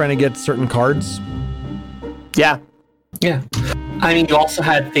away trying to get certain cards. Yeah. Yeah. I mean, you also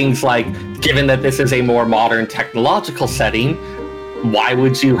had things like, given that this is a more modern technological setting, why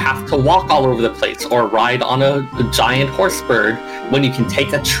would you have to walk all over the place or ride on a giant horse bird when you can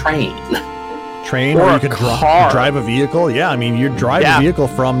take a train? Or you could drive a vehicle. Yeah, I mean, you drive a vehicle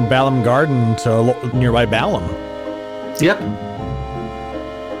from Balam Garden to nearby Balam. Yep.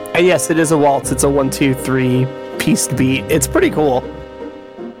 And yes, it is a waltz. It's a 1-2-3 pieced beat. It's pretty cool.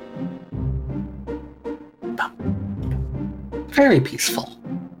 Very peaceful.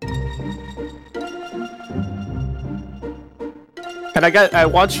 And I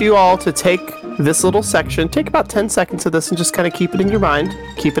want you all to take this little section, take about 10 seconds of this and just kind of keep it in your mind,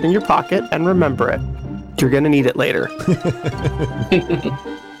 keep it in your pocket, and remember it. You're going to need it later.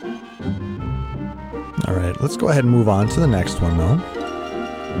 All right, let's go ahead and move on to the next one, though.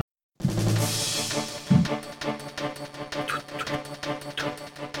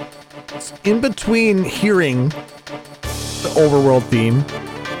 In between hearing the overworld theme,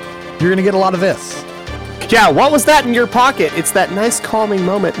 you're going to get a lot of this. Yeah, what was that in your pocket? It's that nice calming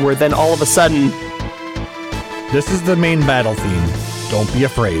moment where then all of a sudden... This is the main battle theme. Don't be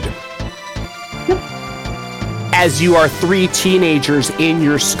afraid. As you are 3 teenagers in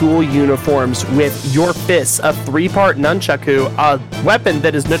your school uniforms with your fists, a 3-part nunchaku, a weapon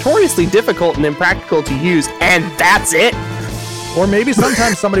that is notoriously difficult and impractical to use, and that's it? Or maybe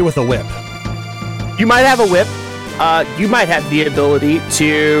sometimes somebody with a whip. You might have a whip. You might have the ability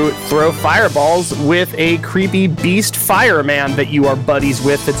to throw fireballs with a creepy beast fireman that you are buddies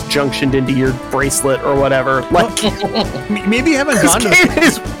with that's junctioned into your bracelet or whatever. Like, maybe you haven't gone to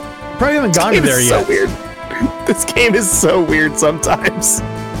probably haven't gone to there yet. So weird. This game is so weird sometimes.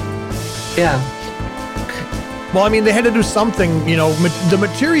 Yeah. Well, I mean, they had to do something, you know, the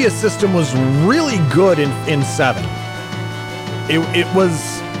materia system was really good in 7. It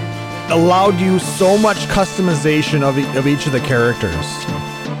was allowed you so much customization of each of the characters.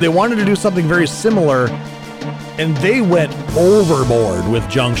 They wanted to do something very similar, and they went overboard with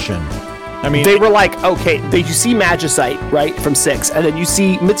Junction. I mean, they were like, okay, you see Magicite, right, from 6, and then you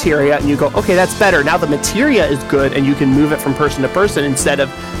see Materia, and you go, okay, that's better. Now the Materia is good, and you can move it from person to person instead of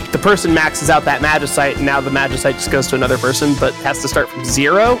the person maxes out that Magicite, and now the Magicite just goes to another person, but has to start from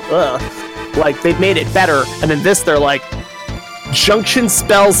 0. Ugh. Like, they've made it better, and then this, they're like, Junction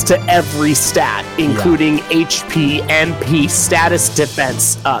spells to every stat, including HP, MP, status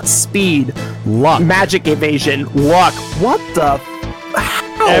defense, speed, luck, magic evasion, luck. What the?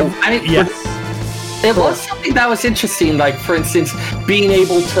 Yes. It was something that was interesting, like, for instance, being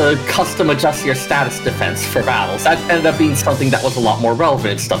able to custom adjust your status defense for battles. That ended up being something that was a lot more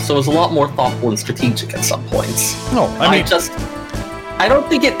relevant and stuff, so it was a lot more thoughtful and strategic at some points. No, I don't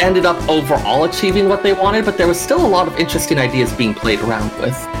think it ended up overall achieving what they wanted, but there was still a lot of interesting ideas being played around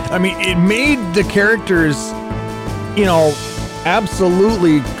with. I mean, it made the characters, you know,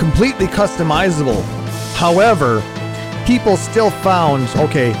 absolutely, completely customizable. However, people still found,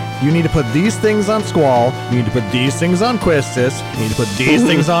 okay, you need to put these things on Squall, you need to put these things on Quistis, you need to put these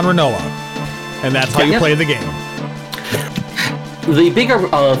things on Renoa. And that's how you play the game. The bigger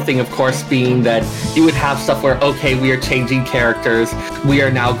thing, of course, being that you would have stuff where, okay, we are changing characters, we are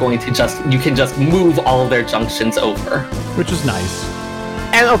now going to you can just move all of their junctions over. Which is nice.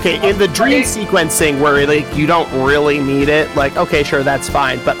 And okay, in the dream sequencing where like you don't really need it, like, okay, sure, that's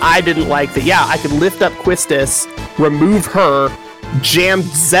fine. But I didn't like that, I could lift up Quistis, remove her, jam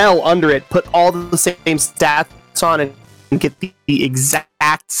Zell under it, put all the same stats on it, and get the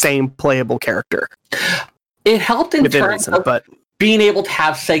exact same playable character. It helped in terms of being able to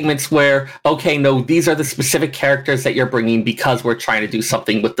have segments where, okay, no, these are the specific characters that you're bringing because we're trying to do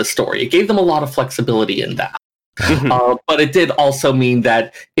something with the story. It gave them a lot of flexibility in that. But it did also mean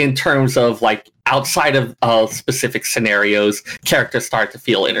that in terms of like outside of specific scenarios, characters start to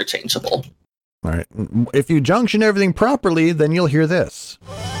feel interchangeable. All right. If you junction everything properly, then you'll hear this.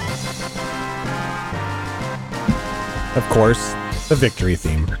 Of course, the victory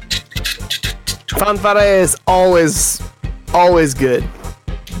theme. Fanfare is always good.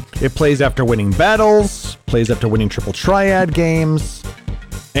 It plays after winning battles, plays after winning triple triad games,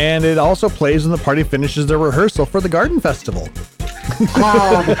 and it also plays when the party finishes their rehearsal for the Garden Festival.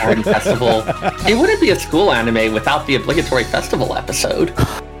 Oh, the Garden Festival. It wouldn't be a school anime without the obligatory festival episode.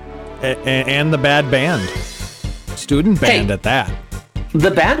 And the bad band. Student band at that.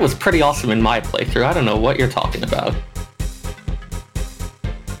 The band was pretty awesome in my playthrough. I don't know what you're talking about.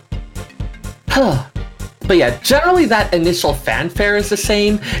 But yeah, generally that initial fanfare is the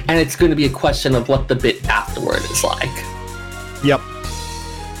same, and it's going to be a question of what the bit afterward is like. Yep.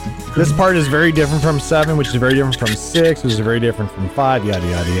 This part is very different from 7, which is very different from 6, which is very different from 5, yada,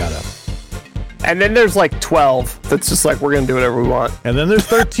 yada, yada. And then there's like 12 that's just like, we're going to do whatever we want. And then there's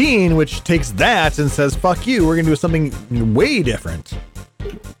 13, which takes that and says, fuck you, we're going to do something way different.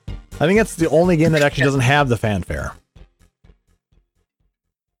 I think that's the only game that actually doesn't have the fanfare.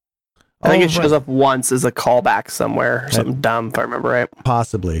 I think it shows up once as a callback somewhere, or something dumb, if I remember right.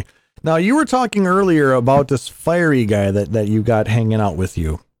 Possibly. Now, you were talking earlier about this fiery guy that you got hanging out with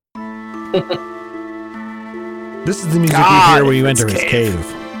you. This is the music we hear when you enter his cave.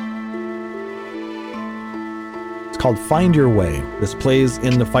 It's called Find Your Way. This plays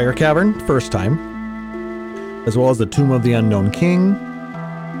in the Fire Cavern, first time, as well as the Tomb of the Unknown King,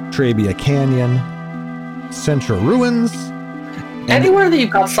 Trebia Canyon, Central Ruins. Anywhere that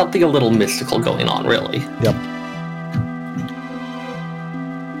you've got something a little mystical going on, really. Yep.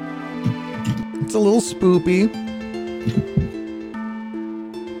 It's a little spoopy.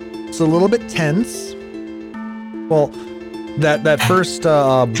 It's a little bit tense. Well, that first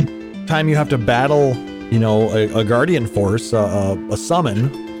time you have to battle, a guardian force, a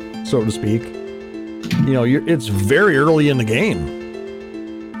summon, so to speak. It's very early in the game.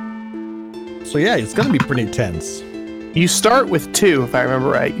 So yeah, it's going to be pretty tense. You start with 2, if I remember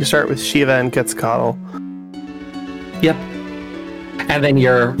right. You start with Shiva and Quetzalcoatl. Yep. And then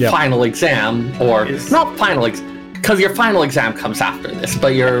your final exam, or not final exam, because your final exam comes after this,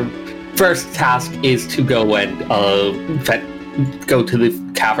 but your first task is to go and go to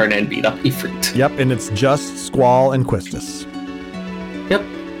the cavern and beat up Ifrit. Yep, and it's just Squall and Quistis. Yep.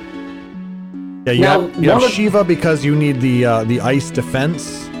 Yeah, you have Shiva because you need the ice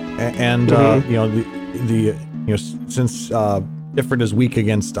defense, and since Ifrit is weak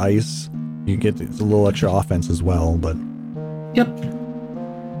against ice, you get a little extra offense as well. But yep.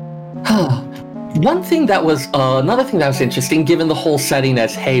 Another thing that was interesting, given the whole setting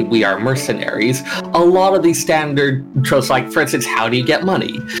as, hey, we are mercenaries, a lot of these standard tropes, like, for instance, how do you get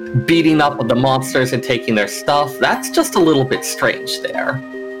money? Beating up the monsters and taking their stuff, that's just a little bit strange there.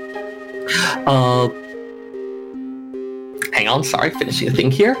 Hang on, sorry, finishing the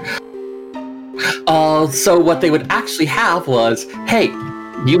thing here. So what they would actually have was, hey,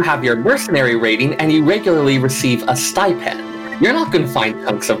 you have your mercenary rating and you regularly receive a stipend. You're not going to find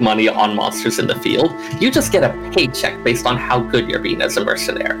chunks of money on monsters in the field. You just get a paycheck based on how good you're being as a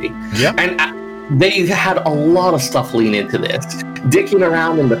mercenary. Yep. And they had a lot of stuff lean into this. Dicking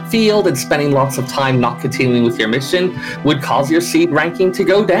around in the field and spending lots of time not continuing with your mission would cause your seed ranking to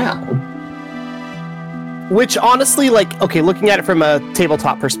go down. Which honestly, looking at it from a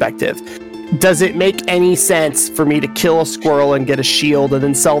tabletop perspective, does it make any sense for me to kill a squirrel and get a shield and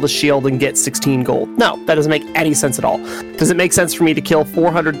then sell the shield and get 16 gold? No, that doesn't make any sense at all. Does it make sense for me to kill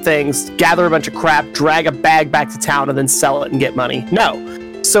 400 things, gather a bunch of crap, drag a bag back to town, and then sell it and get money? No.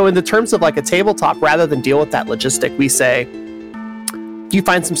 So in the terms of like a tabletop, rather than deal with that logistic, we say, you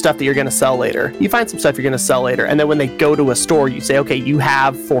find some stuff that you're going to sell later. You find some stuff you're going to sell later. And then when they go to a store, you say, okay, you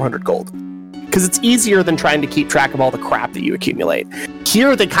have 400 gold. Because it's easier than trying to keep track of all the crap that you accumulate.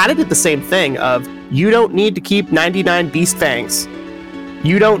 Here, they kind of did the same thing of, you don't need to keep 99 beast fangs.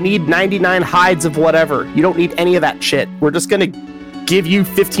 You don't need 99 hides of whatever. You don't need any of that shit. We're just going to give you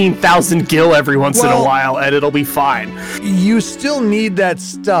 15,000 gil every once in a while, and it'll be fine. You still need that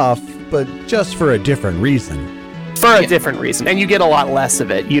stuff, but just for a different reason. For a different reason. And you get a lot less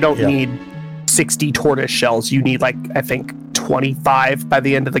of it. You don't need 60 tortoise shells. You need, I think, 25 by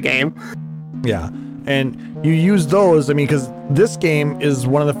the end of the game. Yeah, and you use those, because this game is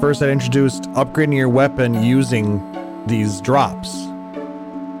one of the first that introduced upgrading your weapon using these drops.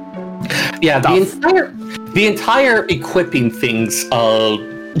 Yeah, the entire equipping things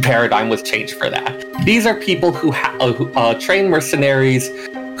paradigm was changed for that. These are people who train mercenaries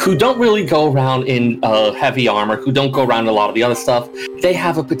who don't really go around in heavy armor, who don't go around a lot of the other stuff. They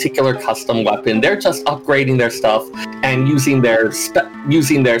have a particular custom weapon. They're just upgrading their stuff and using their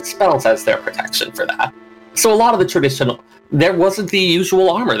spells as their protection for that. So a lot of the traditional, there wasn't the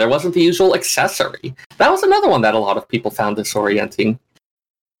usual armor. There wasn't the usual accessory. That was another one that a lot of people found disorienting.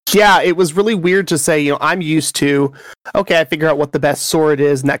 Yeah, it was really weird to say, I'm used to, okay, I figure out what the best sword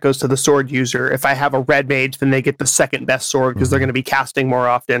is, and that goes to the sword user. If I have a red mage, then they get the second best sword because they're going to be casting more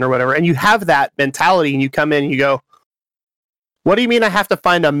often or whatever. And you have that mentality, and you come in and you go, what do you mean I have to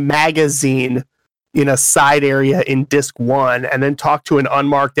find a magazine in a side area in Disc 1 and then talk to an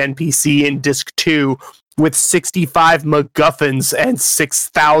unmarked NPC in Disc 2 with 65 MacGuffins and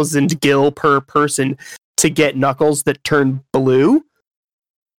 6,000 gil per person to get knuckles that turn blue?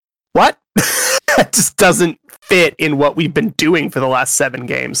 What? That just doesn't fit in what we've been doing for the last 7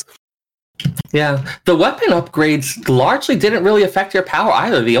 games. Yeah, the weapon upgrades largely didn't really affect your power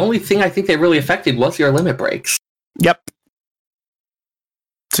either. The only thing I think they really affected was your limit breaks. Yep.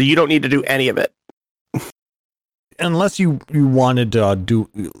 So you don't need to do any of it. Unless you wanted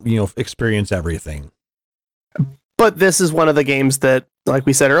to experience everything. But this is one of the games that, like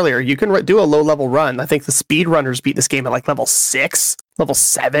we said earlier, you can do a low level run. I think the speedrunners beat this game at like level 6, level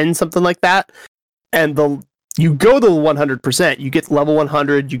 7, something like that. And you go the 100%. You get level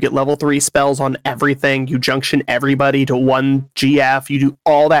 100. You get level 3 spells on everything. You junction everybody to 1 GF. You do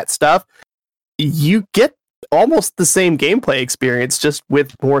all that stuff. You get almost the same gameplay experience, just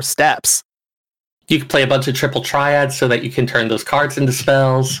with more steps. You can play a bunch of triple triads so that you can turn those cards into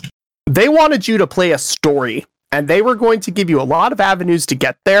spells. They wanted you to play a story. And they were going to give you a lot of avenues to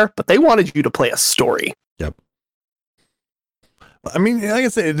get there, but they wanted you to play a story. Yep. I mean, like I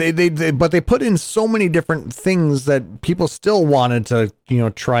said, they put in so many different things that people still wanted to,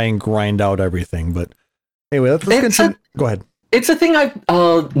 try and grind out everything. But anyway, let's continue. Go ahead. It's a thing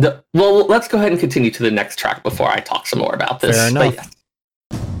well, let's go ahead and continue to the next track before I talk some more about this. Fair enough. Yes.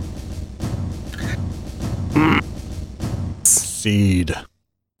 Seed.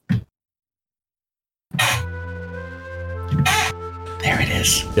 There it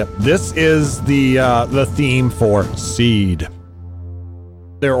is. Yep, this is the theme for Seed,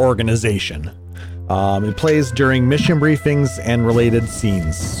 their organization. It plays during mission briefings and related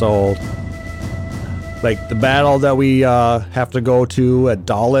scenes. So, like the battle that we have to go to at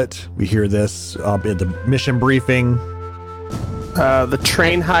Dalit, we hear this at the mission briefing. The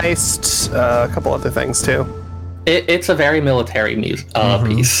train heist, a couple other things too. It's a very military piece.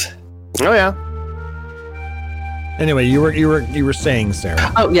 Oh yeah. Anyway, you were saying,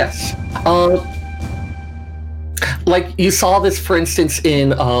 Sarah. Oh yes. Like you saw this, for instance,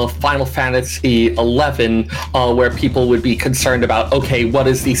 in Final Fantasy XI, where people would be concerned about, okay, what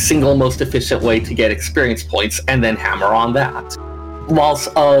is the single most efficient way to get experience points, and then hammer on that.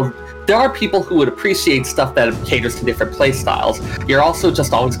 Whilst there are people who would appreciate stuff that caters to different play styles, you're also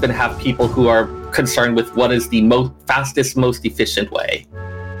just always going to have people who are concerned with what is the fastest, most efficient way.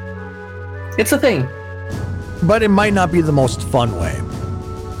 It's a thing. But it might not be the most fun way.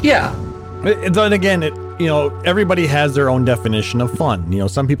 Yeah. Then again, everybody has their own definition of fun.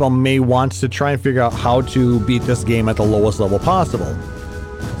 Some people may want to try and figure out how to beat this game at the lowest level possible.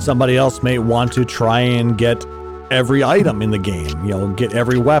 Somebody else may want to try and get every item in the game, get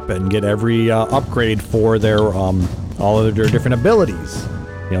every weapon, get every upgrade for their all of their different abilities.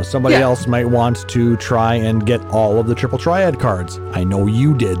 Somebody else might want to try and get all of the triple triad cards. I know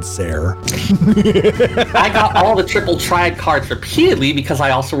you did, Seyrr. I got all the triple triad cards repeatedly because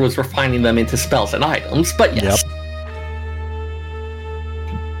I also was refining them into spells and items, but yes. Yep.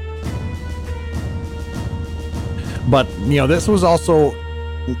 But, this was also,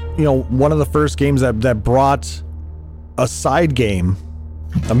 one of the first games that brought a side game,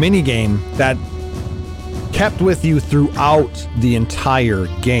 a mini game that kept with you throughout the entire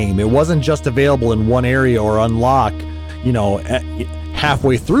game. It wasn't just available in one area or unlock,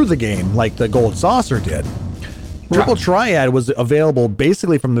 halfway through the game like the Gold Saucer did. Triple Triad was available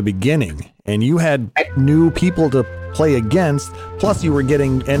basically from the beginning, and you had new people to play against, plus you were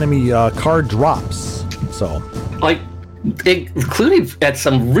getting enemy card drops. So, including at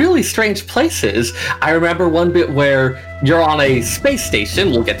some really strange places. I remember one bit where you're on a space station.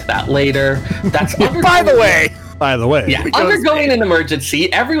 We'll get to that later. That's By the way. Yeah, undergoing an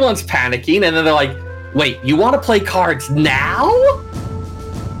emergency. Everyone's panicking, and then they're like, wait, you want to play cards now?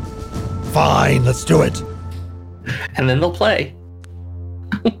 Fine, let's do it. And then they'll play.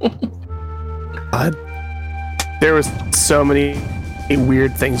 There was so many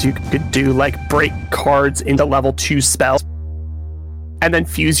weird things you could do, like break cards into level 2 spells and then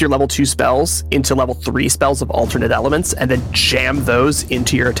fuse your level 2 spells into level 3 spells of alternate elements and then jam those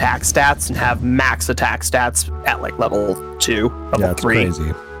into your attack stats and have max attack stats at like level 2, level 3.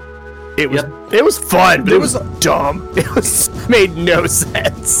 Crazy. It was fun, but it was dumb. It made no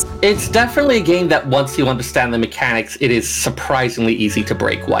sense. It's definitely a game that once you understand the mechanics, it is surprisingly easy to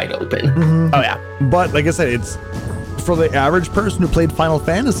break wide open. Mm-hmm. Oh yeah. But like I said, it's for the average person who played Final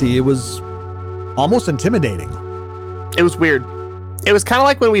Fantasy, it was almost intimidating. It was weird. It was kind of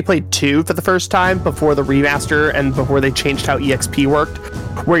like when we played 2 for the first time before the remaster and before they changed how EXP worked,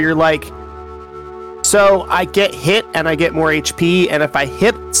 where you're like, so I get hit and I get more HP, and if I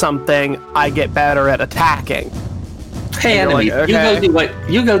hit something, I get better at attacking. Hey, enemy, like,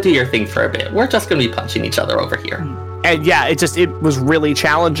 okay. you go do your thing for a bit. We're just going to be punching each other over here. And yeah, it was really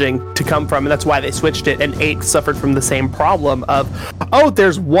challenging to come from, and that's why they switched it. And 8 suffered from the same problem of, oh,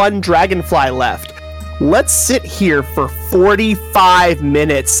 there's one dragonfly left. Let's sit here for 45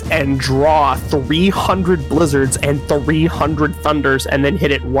 minutes and draw 300 blizzards and 300 thunders and then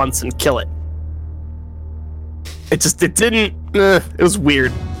hit it once and kill it. It didn't. It was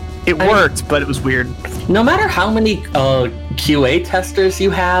weird. It worked, but it was weird. No matter how many QA testers you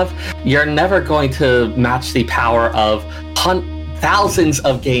have, you're never going to match the power of thousands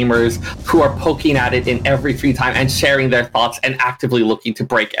of gamers who are poking at it in every free time and sharing their thoughts and actively looking to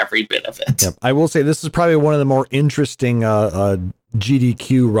break every bit of it. Yep. I will say this is probably one of the more interesting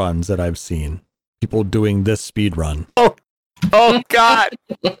GDQ runs that I've seen. People doing this speed run. Oh God.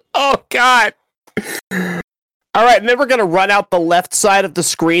 Oh God. All right, and then we're going to run out the left side of the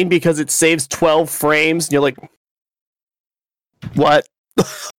screen because it saves 12 frames. And you're like, what?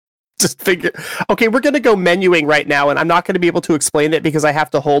 Just figure. Okay, we're going to go menuing right now, and I'm not going to be able to explain it because I have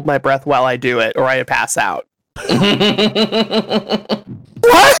to hold my breath while I do it, or I pass out.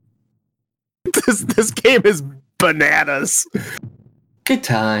 What? This game is bananas. Good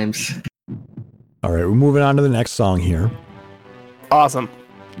times. All right, we're moving on to the next song here. Awesome.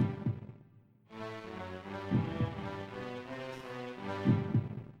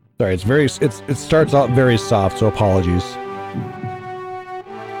 Sorry, it starts out very soft, so apologies.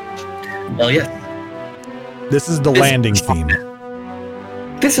 Oh yeah. This is the landing theme.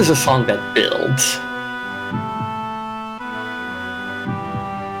 This is a song that builds.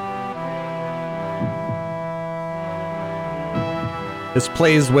 This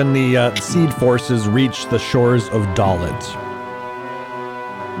plays when the Seed forces reach the shores of Dalit.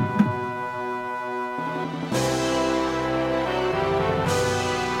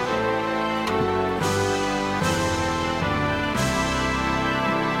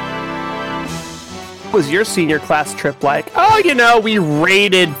 Was your senior class trip like? Oh, you know, we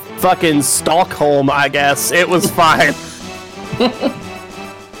raided fucking Stockholm, I guess. It was fine.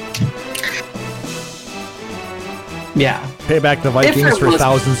 Yeah. Pay back the Vikings for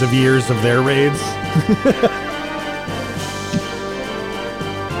thousands of years of their raids.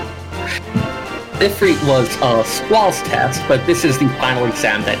 FFVIII was a Squall's test, but this is the final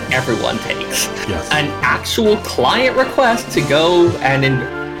exam that everyone takes. Yes. An actual client request to go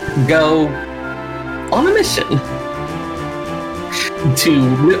go on a mission to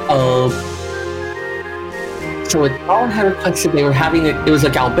so all had requested they were having it was a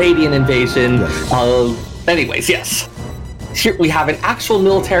Galbadian invasion. Yes. Anyways, yes. Here we have an actual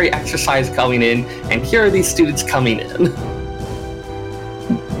military exercise going in, and here are these students coming in.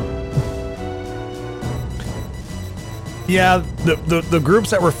 Yeah, the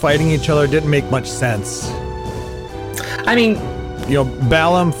groups that were fighting each other didn't make much sense. I mean, you know,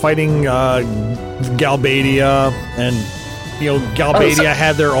 Balam fighting Galbadia, and you know, Galbadia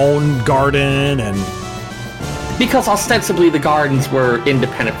had their own garden, and because ostensibly the gardens were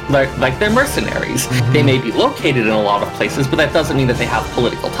independent, like they're mercenaries. Mm-hmm. They may be located in a lot of places, but that doesn't mean that they have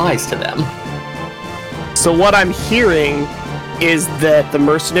political ties to them. So what I'm hearing is that the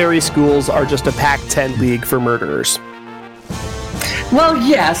mercenary schools are just a Pac-10 league for murderers. Well,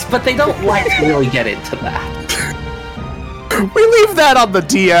 yes, but they don't like to really get into that. We leave that on the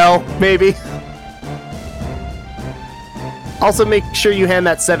DL, maybe. Also, make sure you hand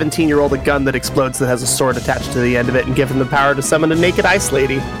that 17-year-old a gun that explodes that has a sword attached to the end of it and give him the power to summon a naked ice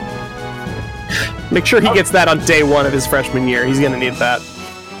lady. Make sure he gets that on day one of his freshman year. He's gonna need that.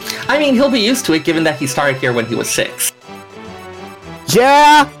 I mean, he'll be used to it given that he started here when he was 6.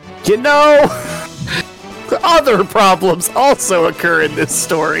 Yeah, you know, other problems also occur in this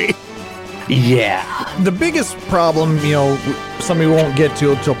story. Yeah. The biggest problem, you know, something we won't get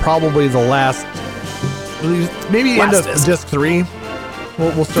to until probably the last, maybe the end of disc 3.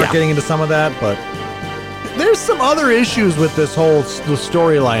 We'll start getting into some of that, but there's some other issues with this whole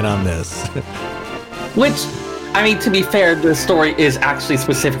storyline on this. Which, I mean, to be fair, the story is actually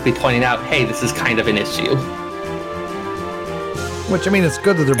specifically pointing out, hey, this is kind of an issue. Which, I mean, it's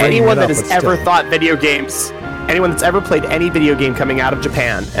good that they're bringing anyone it up, that has ever thought video games, anyone that's ever played any video game coming out of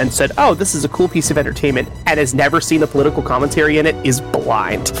Japan and said, oh, this is a cool piece of entertainment, and has never seen a political commentary in it is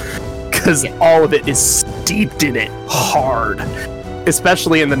blind. Because all of it is steeped in it hard.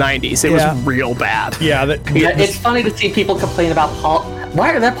 Especially in the 90s. It was real bad. Yeah, it's funny to see people complain about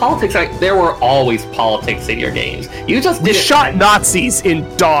why are there politics? Like, there were always politics in your games. You just didn't shot Nazis in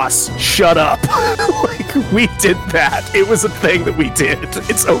DOS. Shut up. Like, we did that. It was a thing that we did.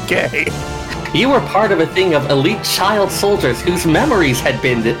 It's okay. You were part of a thing of elite child soldiers whose memories had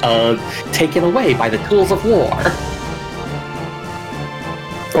been taken away by the tools of war.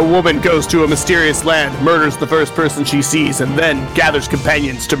 A woman goes to a mysterious land, murders the first person she sees, and then gathers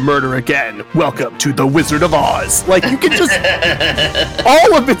companions to murder again. Welcome to the Wizard of Oz. Like, you can just...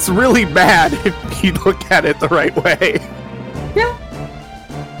 all of it's really bad if you look at it the right way. Yeah.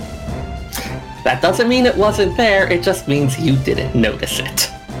 That doesn't mean it wasn't there, it just means you didn't notice it.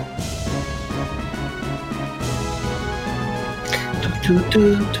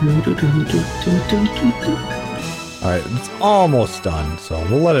 All right, it's almost done, so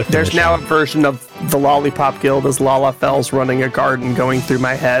we'll let it finish. There's now a version of the Lollipop Guild as Lalafell's running a garden going through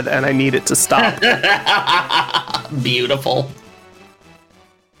my head, and I need it to stop. Beautiful.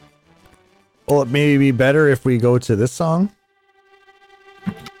 Well, it may be better if we go to this song.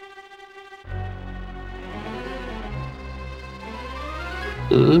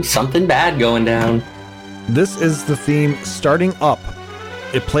 Ooh, something bad going down. This is the theme starting up.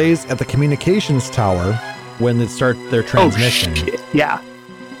 It plays at the communications tower when they start their transmission. Oh, shit. Yeah.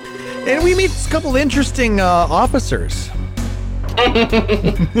 And we meet a couple interesting officers.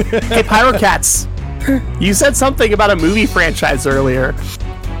 Hey, Pyrocats. You said something about a movie franchise earlier.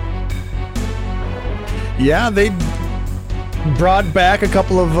 Yeah, they brought back a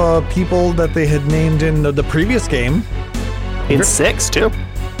couple of people that they had named in the previous game. In 6, too.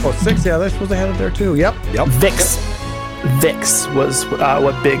 Oh, 6, yeah, they're supposed to have it there, too. Yep. Vix. Vix was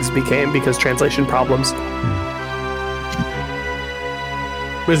what Biggs became because translation problems.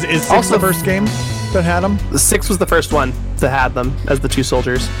 Is 6 also the first game that had them? 6 was the first one that had them as the 2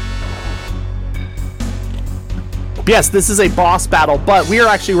 soldiers. Yes, this is a boss battle, but we are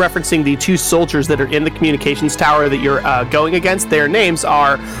actually referencing the 2 soldiers that are in the communications tower that you're going against. Their names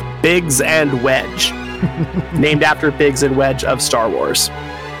are Biggs and Wedge, named after Biggs and Wedge of Star Wars.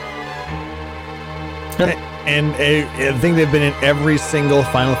 And I think they've been in every single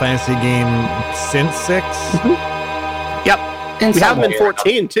Final Fantasy game since 6. Mm-hmm. Yep. We have them in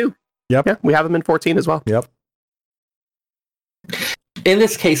 14, too. Yep. Yeah, we have them in 14 as well. Yep. In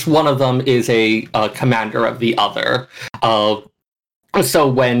this case, one of them is a commander of the other. So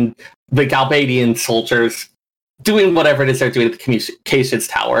when the Galbadian soldiers, doing whatever it is they're doing at the communications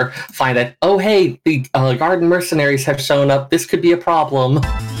tower, find that, oh, hey, the garden mercenaries have shown up. This could be a problem.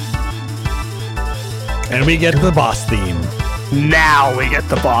 And we get the boss theme. Now we get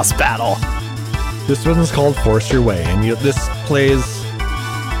the boss battle. This one's called Force Your Way, and this plays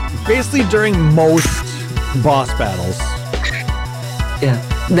basically during most boss battles. Yeah.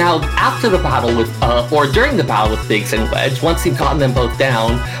 Now, after the battle with, or during the battle with Biggs and Wedge, once you've gotten them both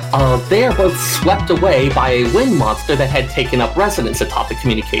down, they are both swept away by a wind monster that had taken up residence atop the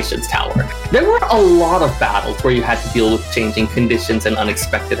communications tower. There were a lot of battles where you had to deal with changing conditions and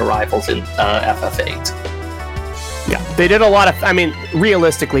unexpected arrivals in FF8. Yeah, they did a lot of, I mean,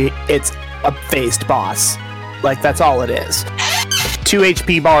 realistically, it's a phased boss. Like, that's all it is. 2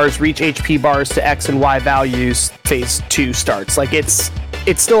 HP bars reach HP bars to X and Y values, phase 2 starts. Like, it's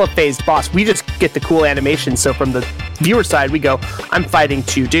still a phased boss. We just get the cool animation. So from the viewer side, we go, I'm fighting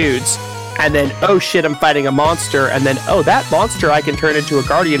 2 dudes. And then, oh shit, I'm fighting a monster. And then, oh, that monster I can turn into a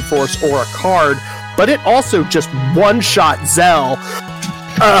Guardian Force or a card. But it also just one-shot Zell.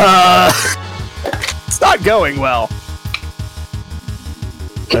 It's not going well.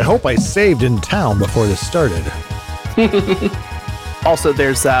 I hope I saved in town before this started. Also,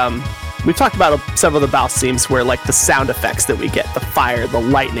 there's we've talked about several of the boss themes where, like, the sound effects that we get, the fire, the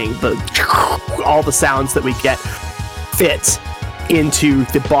lightning, all the sounds that we get fit into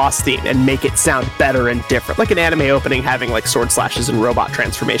the boss theme and make it sound better and different. Like an anime opening having like sword slashes and robot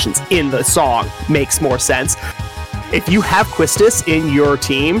transformations in the song makes more sense. If you have Quistis in your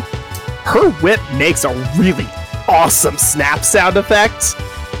team, her whip makes a really awesome snap sound effect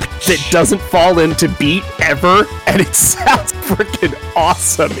that doesn't fall into beat ever, and it sounds freaking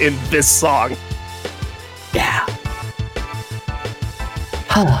awesome in this song. Yeah.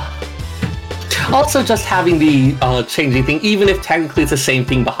 Also, just having the changing thing, even if technically it's the same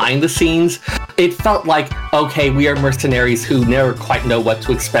thing behind the scenes, it felt like, okay, we are mercenaries who never quite know what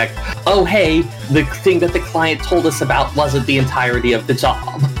to expect. Oh, hey, the thing that the client told us about wasn't the entirety of the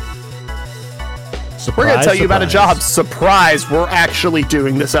job. Surprise, We're going to tell you about a surprise. job. Surprise, we're actually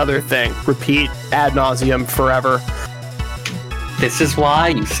doing this other thing. Repeat ad nauseum forever. This is why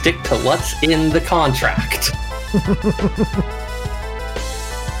you stick to what's in the contract.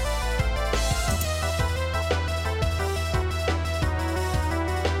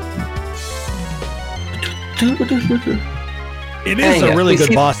 It is a really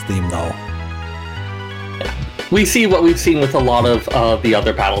good boss theme, though. We see what we've seen with a lot of the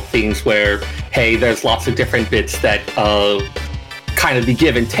other battle themes where, hey, there's lots of different bits that kind of the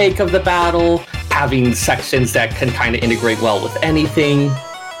give and take of the battle, having sections that can kind of integrate well with anything.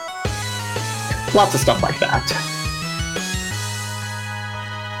 Lots of stuff like that.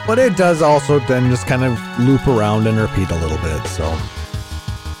 But it does also then just kind of loop around and repeat a little bit, so.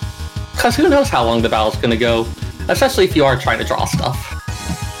 Because who knows how long the battle's going to go, especially if you are trying to draw stuff.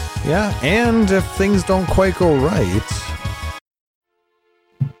 Yeah, and if things don't quite go right.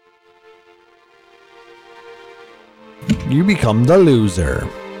 you become the loser.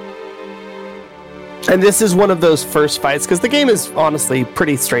 And this is one of those first fights, because the game is honestly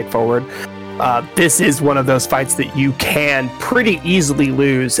pretty straightforward. This is one of those fights that you can pretty easily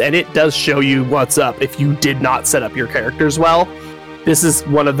lose, and it does show you what's up if you did not set up your characters well. This is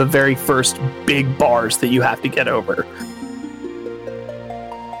one of the very first big bars that you have to get over.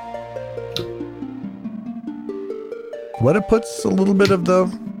 What it puts a little bit of the...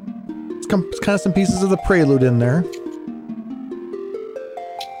 It's kind of some pieces of the prelude in there.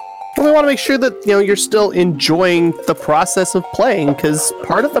 We want to make sure that you're still enjoying the process of playing, because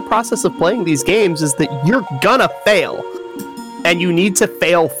part of the process of playing these games is that you're gonna fail, and you need to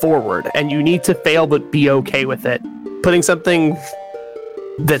fail forward, and you need to fail but be okay with it. Putting something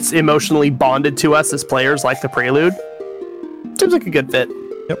that's emotionally bonded to us as players, like the prelude, seems like a good fit.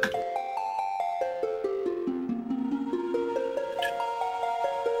 Yep.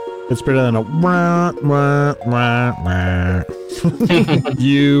 It's better than a wah, wah, wah, wah.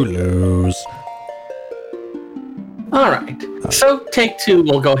 You lose. All right. So take two,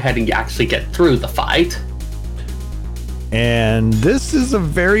 we'll go ahead and actually get through the fight. And this is a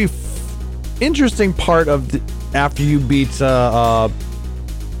very interesting part of after you beat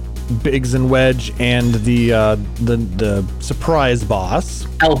Biggs and Wedge and the surprise boss.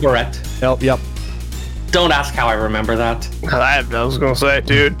 Elberet. Yep. Don't ask how I remember that. I was gonna say,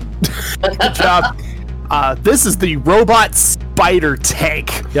 dude. Good job. This is the robot spider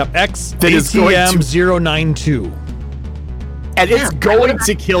tank. Yep. X that is going to 092. And it's going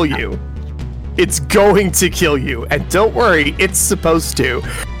to kill you. It's going to kill you. And don't worry, it's supposed to.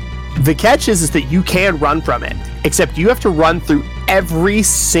 The catch is that you can run from it, except you have to run through every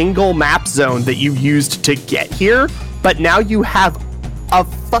single map zone that you used to get here, but now you have a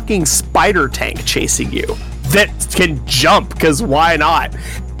fucking spider tank chasing you that can jump, because why not?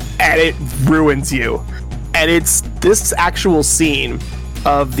 And it ruins you. And it's this actual scene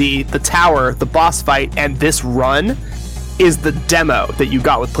of the tower, the boss fight, and this run is the demo that you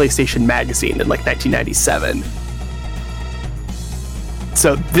got with PlayStation Magazine in like 1997.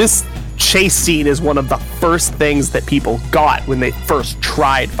 So this chase scene is one of the first things that people got when they first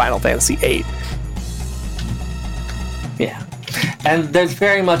tried Final Fantasy VIII. Yeah. And there's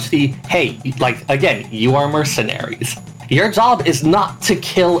very much the, hey, like, again, you are mercenaries. Your job is not to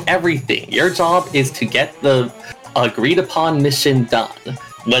kill everything. Your job is to get the agreed upon mission done.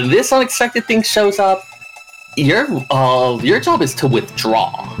 When this unexpected thing shows up, your job is to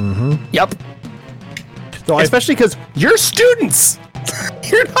withdraw. Mm-hmm. Yep. So especially because you're students.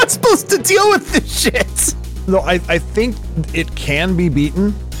 You're not supposed to deal with this shit. No, I think it can be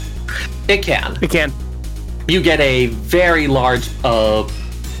beaten. It can. It can. You get a very large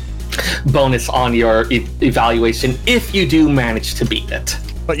bonus on your evaluation if you do manage to beat it.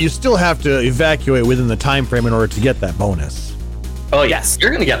 But you still have to evacuate within the time frame in order to get that bonus. Oh yes, you're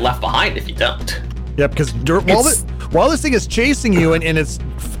going to get left behind if you don't. Yeah, because while this thing is chasing you and it's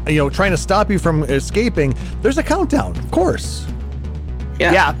trying to stop you from escaping, there's a countdown, of course.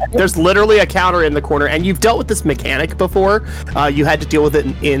 Yeah, there's literally a counter in the corner, and you've dealt with this mechanic before. You had to deal with it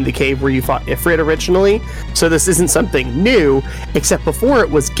in the cave where you fought Ifrit originally, so this isn't something new, except before it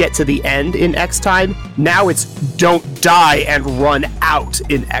was get to the end in X time, now it's don't die and run out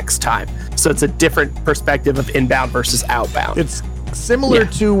in X time. So it's a different perspective of inbound versus outbound. It's similar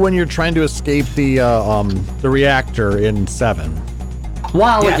to when you're trying to escape the reactor in 7.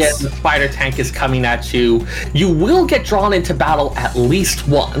 While again the spider tank is coming at you, you will get drawn into battle at least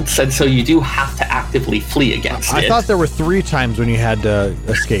once, and so you do have to actively flee against it. I thought there were 3 times when you had to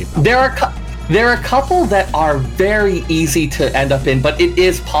escape. There are a couple that are very easy to end up in, but it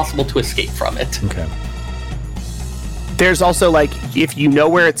is possible to escape from it. Okay. There's also, like, if you know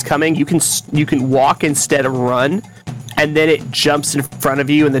where it's coming, you can walk instead of run, and then it jumps in front of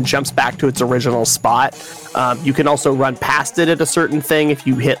you and then jumps back to its original spot. You can also run past it at a certain thing if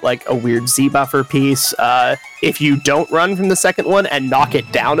you hit like a weird Z buffer piece. If you don't run from the second one and knock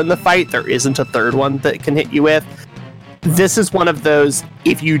it down in the fight, there isn't a third one that it can hit you with. This is one of those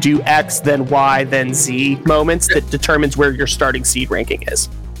if you do X, then Y, then Z moments that determines where your starting seed ranking is.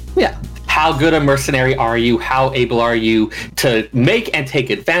 Yeah. How good a mercenary are you? How able are you to make and take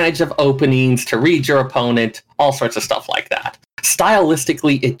advantage of openings, to read your opponent, all sorts of stuff like that.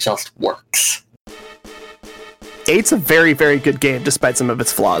 Stylistically, it just works. 8's a very, very good game, despite some of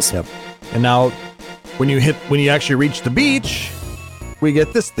its flaws. Yep. And now, when you actually reach the beach, we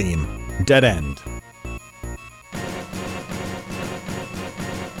get this theme: Dead End.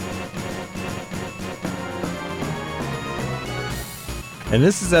 And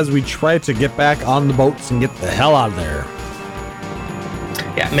this is as we try to get back on the boats and get the hell out of there.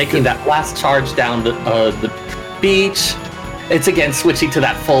 Yeah, making that last charge down the beach. It's again switching to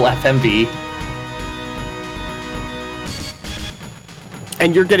that full FMV.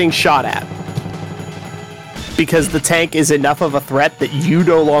 And you're getting shot at. Because the tank is enough of a threat that you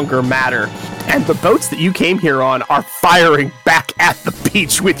no longer matter. And the boats that you came here on are firing back at the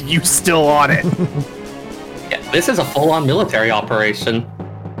beach with you still on it. Yeah, this is a full-on military operation.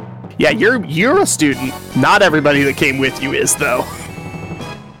 Yeah, you're a student. Not everybody that came with you is, though.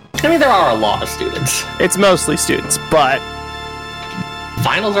 I mean, there are a lot of students. It's mostly students, but...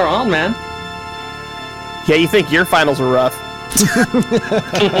 Finals are on, man. Yeah, you think your finals were rough.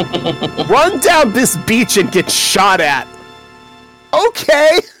 Run down this beach and get shot at.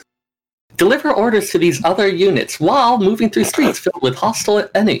 Okay. Deliver orders to these other units while moving through streets filled with hostile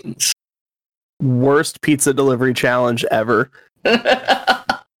enemies. Worst pizza delivery challenge ever.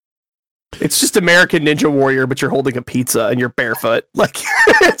 It's just American Ninja Warrior, but you're holding a pizza and you're barefoot. Like,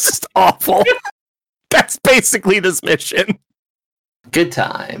 it's just awful. That's basically this mission. Good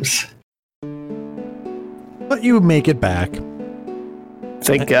times. But you make it back.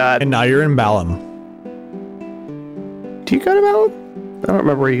 Thank God. And now you're in Balam. Do you go to Balam? I don't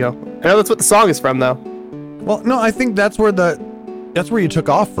remember where you go. I know that's what the song is from, though. Well, no, I think that's where you took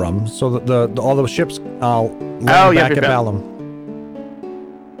off from. So that all the ships land back at Balam.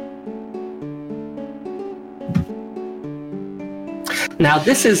 Now,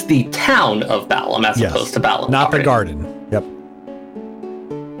 this is the town of Balam as opposed to Balam. Not the garden. Yep.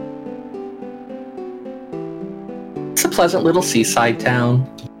 It's a pleasant little seaside town.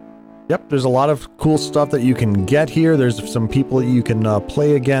 Yep, there's a lot of cool stuff that you can get here. There's some people that you can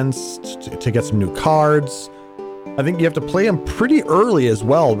play against to get some new cards. I think you have to play them pretty early as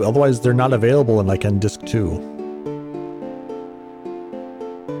well, otherwise they're not available in disc 2.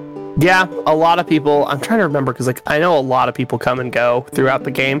 Yeah, a lot of people. I'm trying to remember because I know a lot of people come and go throughout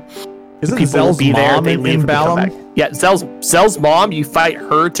the game. Isn't people Zell's will be there, mom they in leave, Balam? Yeah, Zell's mom. You fight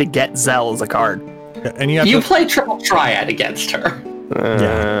her to get Zell as a card. Yeah, and you play triple triad against her.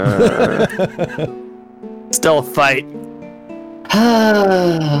 Still a fight.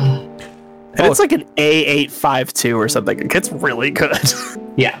 And it's like an A852 or something. It gets really good.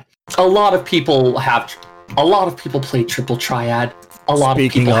 Yeah, a lot of people play triple triad. A lot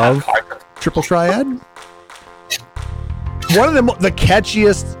Speaking of people of have cards. Triple Triad, one of the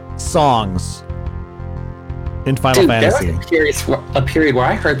catchiest songs in Final Fantasy. There was a period where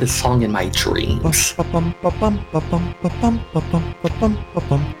I heard this song in my dreams. But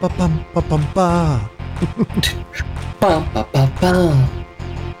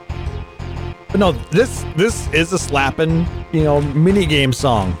no, this is a slapping, mini game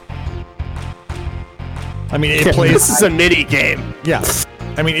song. I mean, it plays. This is a mini game. Yeah,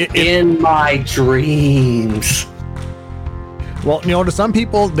 I mean, in my dreams. Well, to some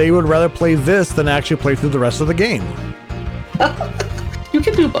people, they would rather play this than actually play through the rest of the game. You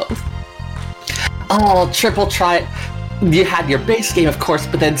can do both. Oh, triple triad. You had your base game, of course,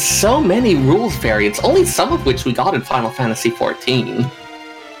 but then so many rules variants, only some of which we got in Final Fantasy XIV.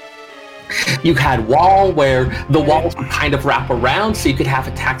 You had wall, where the walls would kind of wrap around, so you could have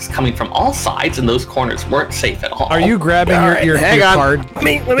attacks coming from all sides, and those corners weren't safe at all. Are you grabbing your card? Let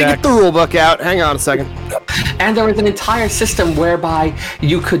me get the rule book out. Hang on a second. And there was an entire system whereby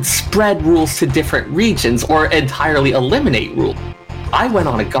you could spread rules to different regions or entirely eliminate rules. I went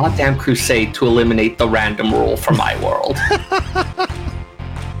on a goddamn crusade to eliminate the random rule from my world.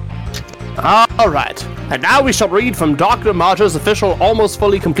 All right, and now we shall read from Dr. Majo's official, almost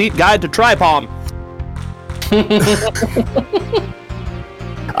fully complete guide to Tripalm.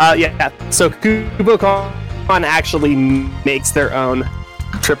 So KuboCon actually makes their own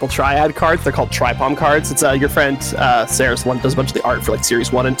triple triad cards. They're called Tripalm cards. It's your friend Seyrr's one does a bunch of the art for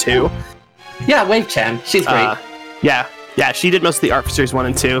Series 1 and 2. Yeah, Wave-chan. She's great. Yeah, she did most of the art for Series 1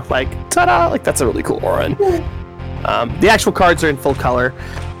 and 2. Ta-da! That's a really cool aura. The actual cards are in full color.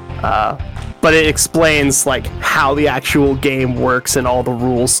 But it explains how the actual game works and all the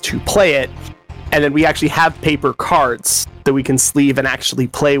rules to play it. And then we actually have paper cards that we can sleeve and actually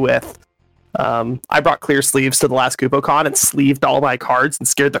play with. I brought clear sleeves to the last KuboCon and sleeved all my cards and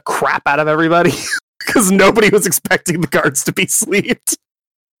scared the crap out of everybody because nobody was expecting the cards to be sleeved.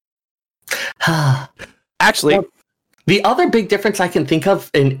 Actually, the other big difference I can think of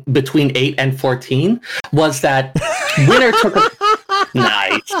in between 8 and 14 was that Winner took a...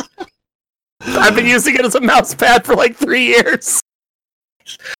 Nice. I've been using it as a mouse pad for 3 years.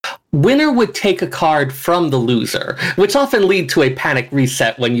 Winner would take a card from the loser, which often lead to a panic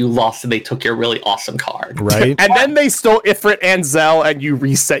reset when you lost and they took your really awesome card. Right. And then they stole Ifrit and Zell and you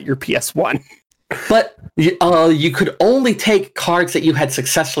reset your PS1. But You could only take cards that you had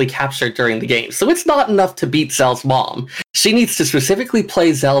successfully captured during the game. So it's not enough to beat Zell's mom. She needs to specifically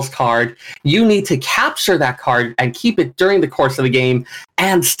play Zell's card. You need to capture that card and keep it during the course of the game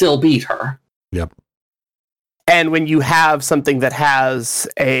and still beat her. Yep. And when you have something that has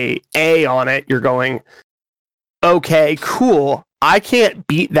a on it, you're going, okay, cool. I can't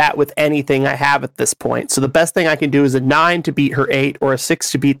beat that with anything I have at this point. So the best thing I can do is a 9 to beat her 8 or a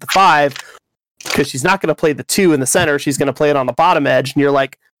 6 to beat the 5, because she's not going to play the 2 in the center. She's going to play it on the bottom edge. And you're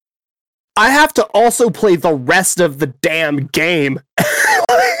like, I have to also play the rest of the damn game.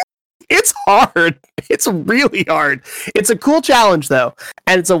 It's hard. It's really hard. It's a cool challenge, though.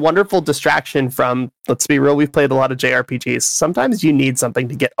 And it's a wonderful distraction from, let's be real, we've played a lot of JRPGs. Sometimes you need something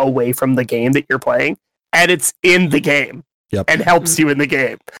to get away from the game that you're playing. And it's in the game. Yep. And helps you in the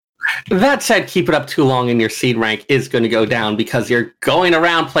game. That said, keep it up too long and your seed rank is going to go down because you're going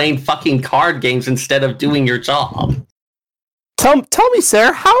around playing fucking card games instead of doing your job. Tell me,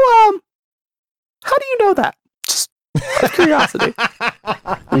 Seyrr, how do you know that? Just out of curiosity.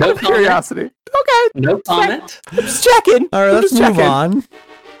 No curiosity. Okay. No comment. I'm just checking. All right, let's move on. I'm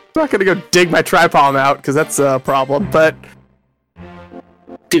not going to go dig my tripalm out because that's a problem, but...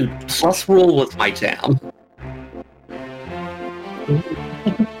 Dude, Plus Rule was my jam.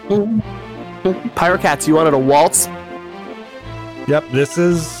 Pyrocats, you wanted a waltz? Yep, this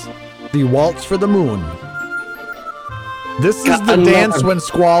is the Waltz for the Moon. This is Got the another- dance when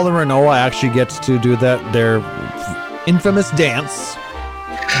Squall and Renoa actually gets to do their infamous dance.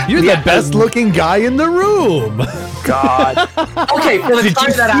 You're Yeah, the best looking guy in the room. God. Okay, for the Did time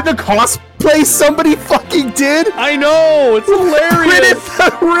you that see the cosplay somebody fucking did? I know, it's hilarious. Printed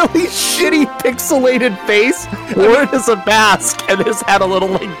the really shitty pixelated face, wore it as a mask, and just had a little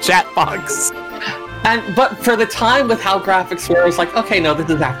like chat box. but for the time with how graphics were, I was like, okay, no, this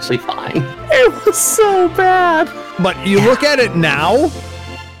is actually fine. It was so bad. But you look at it now.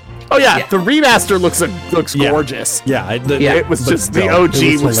 Oh yeah, Yeah. the remaster looks Yeah. gorgeous. Yeah, It was but just the still, OG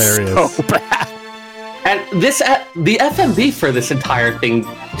it was hilarious. so bad. And this, the FMV for this entire thing,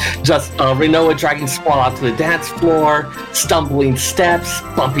 just Renoa dragging Squall out to the dance floor, stumbling steps,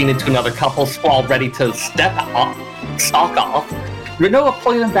 bumping into another couple, Squall ready to stalk off, Renoa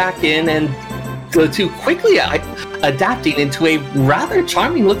pulling them back in, and the two quickly adapting into a rather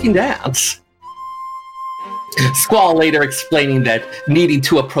charming looking dance. Squall later explaining that needing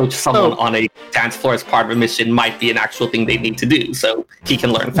to approach someone on a dance floor as part of a mission might be an actual thing they need to do, so he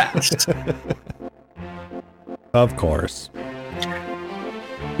can learn fast. Of course.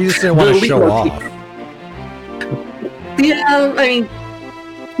 He just didn't want to show off. Yeah, I mean,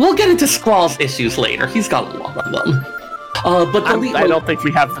 we'll get into Squall's issues later. He's got a lot of them. But I don't think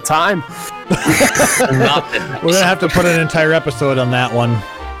we have the time. Not We're gonna have to put an entire episode on that one.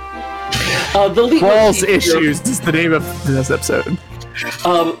 the Squall's leitmotif issues is the name of this episode.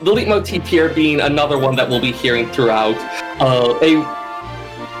 The leitmotif here being another one that we'll be hearing throughout.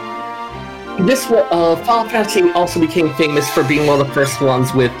 Final Fantasy also became famous for being one of the first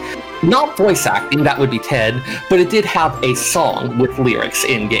ones with not voice acting, that would be Ted, but it did have a song with lyrics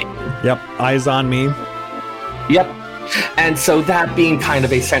in game. Yep, Eyes on Me. Yep. And so that being kind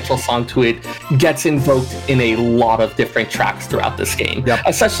of a central song to it gets invoked in a lot of different tracks throughout this game. Yep.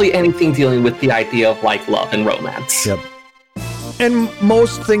 Especially anything dealing with the idea of like love and romance. Yep. And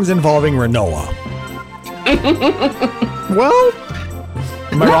most things involving Renoa. Well,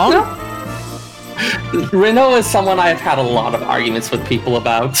 am I wrong? No. Renoa is someone I've had a lot of arguments with people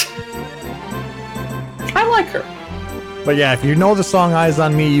about. I like her. But yeah, if you know the song Eyes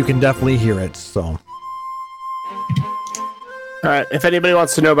on Me, you can definitely hear it, so. All right, if anybody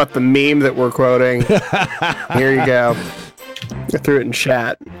wants to know about the meme that we're quoting, here you go. I threw it in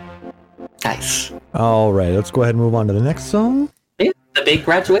chat. Nice. All right, let's go ahead and move on to the next song. Yeah, the big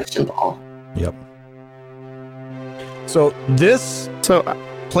graduation ball. Yep. So this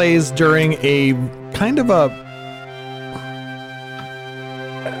plays during a kind of a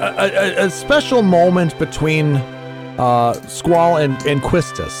special moment between Squall and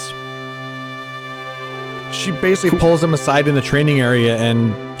Quistis. She basically pulls him aside in the training area,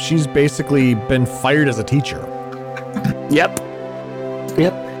 and she's basically been fired as a teacher. Yep.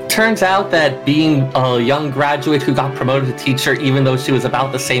 Turns out that being a young graduate who got promoted to teacher, even though she was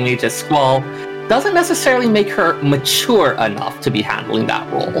about the same age as Squall, doesn't necessarily make her mature enough to be handling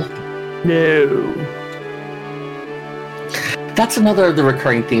that role. No. That's another of the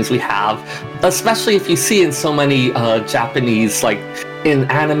recurring themes we have, especially if you see in so many Japanese, like in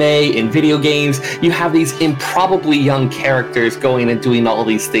anime, in video games, you have these improbably young characters going and doing all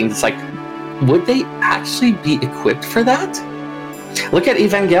these things. It's like, would they actually be equipped for that? Look at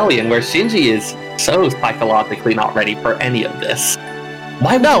Evangelion, where Shinji is so psychologically not ready for any of this.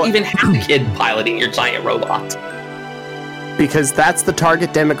 Why would you even have a kid piloting your giant robot? Because that's the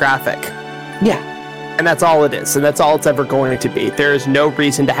target demographic. Yeah. And that's all it is. And that's all it's ever going to be. There is no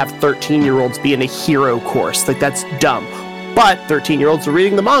reason to have 13-year-olds be in a hero course. Like, that's dumb. But 13-year-olds are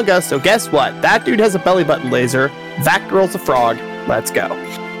reading the manga, so guess what? That dude has a belly button laser. That girl's a frog. Let's go.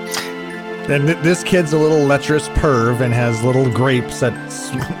 And this kid's a little lecherous perv and has little grapes that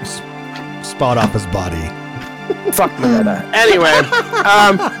spout off his body. Fuck Mineta. Anyway,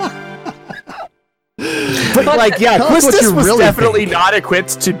 but like, yeah, Quistis was really definitely not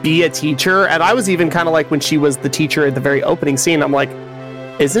equipped to be a teacher, and I was even kind of like, when she was the teacher at the very opening scene, I'm like,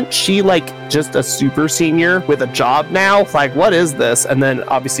 isn't she like just a super senior with a job now? Like, what is this? And then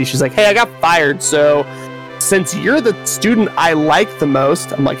obviously she's like, hey, I got fired, so since you're the student I like the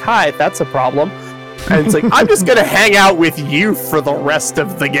most, I'm like, hi, that's a problem. And it's like, I'm just gonna hang out with you for the rest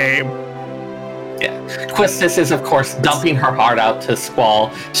of the game. Yeah, Quistis is of course dumping her heart out to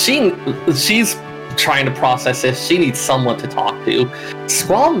Squall. She's trying to process this. She needs someone to talk to.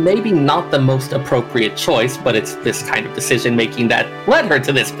 Squall maybe not the most appropriate choice, but it's this kind of decision making that led her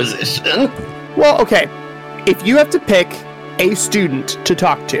to this position. Well, okay, if you have to pick a student to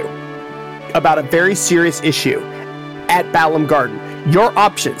talk to about a very serious issue at Balam Garden, your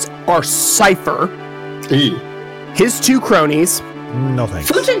options are Cypher, his two cronies, no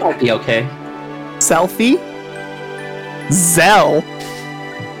thanks, Fujin might be okay, Selfie, Zell,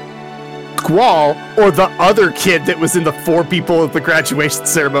 Squall, or the other kid that was in the 4 people at the graduation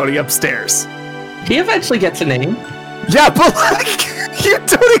ceremony upstairs. He eventually gets a name. Yeah, but like, you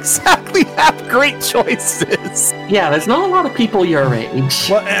don't exactly have great choices. Yeah, there's not a lot of people your age.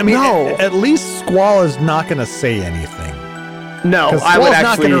 Well, I mean, at least Squall is not going to say anything. No, I would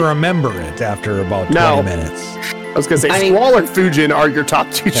not going to remember it after about 20 minutes. I was going to say, Squall or Fujin are your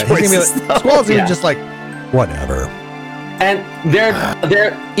top 2 choices. Squall's even just like, whatever. And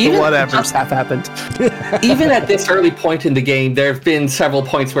they're even whatever's half happened. Even at this early point in the game, there have been several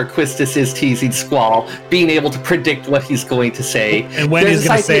points where Quistis is teasing Squall, being able to predict what he's going to say. And when he's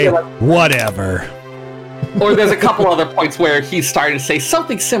going to say, whatever. Or there's a couple other points where he's starting to say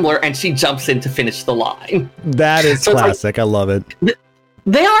something similar and she jumps in to finish the line. That is classic. I love it.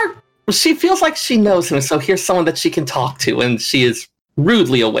 She feels like she knows him, so here's someone that she can talk to, and she is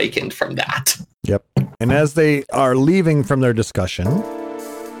rudely awakened from that. Yep. And as they are leaving from their discussion,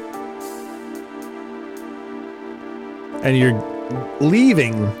 and you're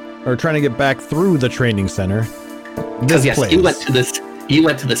leaving or trying to get back through the training center, this place. You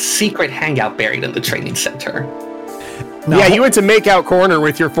went to the secret hangout buried in the training center. Now, yeah, you went to Makeout Corner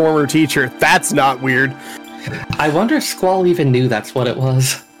with your former teacher. That's not weird. I wonder if Squall even knew that's what it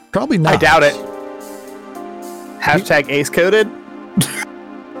was. Probably not. I doubt it. Hashtag ace coded.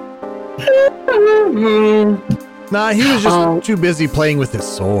 Nah, he was just too busy playing with his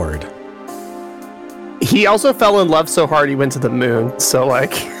sword. He also fell in love so hard he went to the moon. So,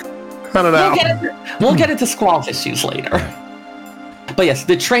 like, I don't know. We'll get into Squall's issues later. But yes,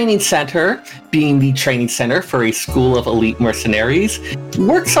 the training center, being the training center for a school of elite mercenaries,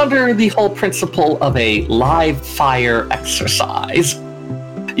 works under the whole principle of a live fire exercise.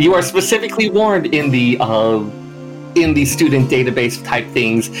 You are specifically warned in the student database type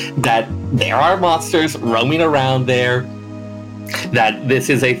things that there are monsters roaming around there, that this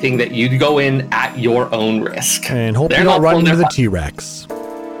is a thing that you'd go in at your own risk. And hope you don't run into the T-Rex.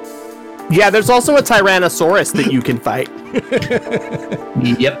 Yeah, there's also a Tyrannosaurus that you can fight.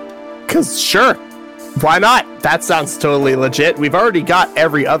 Yep. Because sure, why not? That sounds totally legit. We've already got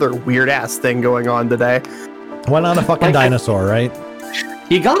every other weird-ass thing going on today. Why not a fucking dinosaur, right?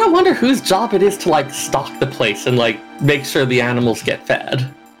 You gotta wonder whose job it is to, like, stock the place and, like, make sure the animals get fed.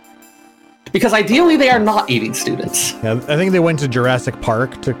 Because ideally they are not eating students. Yeah, I think they went to Jurassic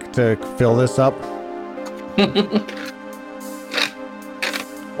Park to fill this up.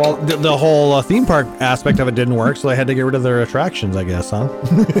 Well, the whole theme park aspect of it didn't work, so they had to get rid of their attractions, I guess, huh?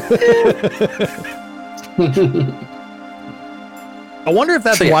 I wonder if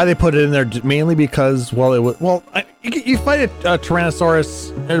that's why they put it in there, mainly because, well, you fight a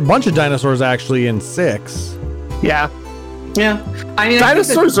Tyrannosaurus, a bunch of dinosaurs actually in 6. Yeah. Yeah. I mean,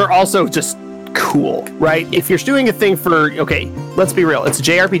 dinosaurs are also just cool, right? If you're doing a thing for, okay, let's be real, it's a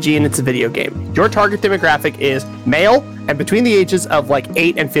JRPG and it's a video game. Your target demographic is male and between the ages of like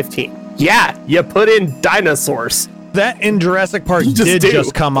 8 and 15. Yeah, you put in dinosaurs. That in Jurassic Park did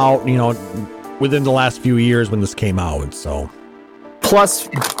just come out, within the last few years when this came out, so. Plus,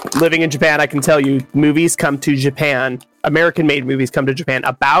 living in Japan, I can tell you, movies come to Japan American-made movies come to Japan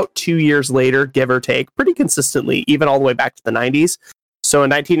about 2 years later, give or take, pretty consistently, even all the way back to the 90s. So a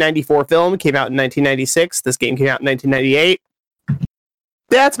 1994 film came out in 1996. This game came out in 1998. Yeah,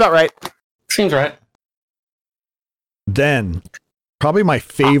 that's about right. Seems right. Then, probably my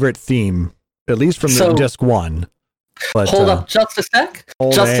favorite theme, at least from disc 1. But, hold up just a sec.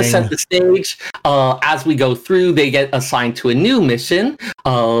 Just to set the stage, as we go through, they get assigned to a new mission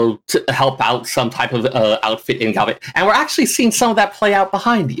to help out some type of outfit in Galbadia. And we're actually seeing some of that play out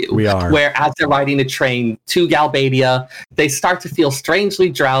behind you. We are. Where as they're riding a train to Galbadia, they start to feel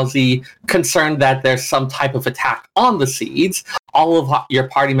strangely drowsy, concerned that there's some type of attack on the seeds. All of your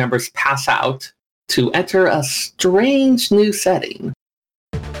party members pass out to enter a strange new setting.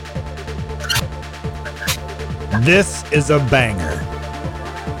 This is a banger.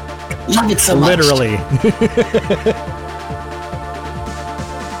 Love it so much. Literally.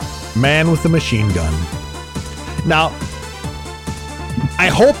 Man with a machine gun. Now, I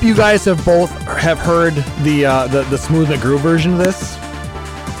hope you guys have heard the Smooth McGrew version of this.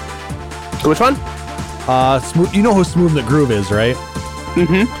 Which one? Smooth. You know who Smooth McGrew is, right?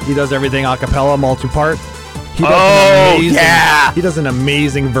 Mm-hmm. He does everything a cappella, multi-part. He does an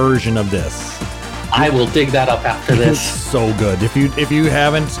amazing version of this. I will dig that up after this. It's so good. If you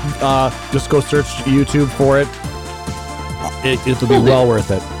haven't, just go search YouTube for it. It'll be well worth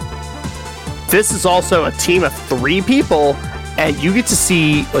it. This is also a team of 3 people, and you get to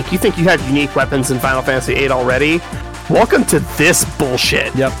see, like, you think you have unique weapons in Final Fantasy VIII already? Welcome to this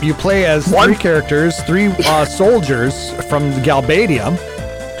bullshit. Yep, you play as 3 characters, 3 soldiers from Galbadia: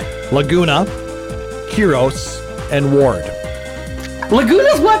 Laguna, Kyros, and Ward.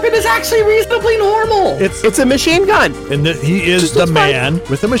 Laguna's weapon is actually reasonably normal. It's a machine gun. And he is the man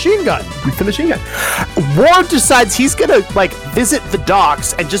with the machine gun. With the machine gun. Ward decides he's going to, like, visit the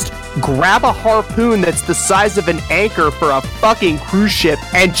docks and just grab a harpoon that's the size of an anchor for a fucking cruise ship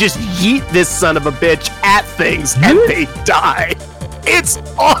and just yeet this son of a bitch at things and they die. It's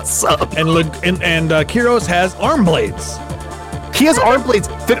awesome. And Kyros has arm blades. He has arm blades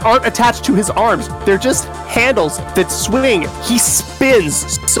that aren't attached to his arms. They're just handles that swing. He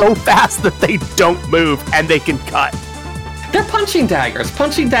spins so fast that they don't move and they can cut. They're punching daggers.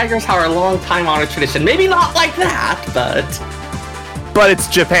 Punching daggers are a long time honored tradition. Maybe not like that, but it's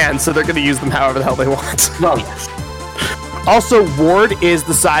Japan, so they're going to use them however the hell they want. Well, yes. Also, Ward is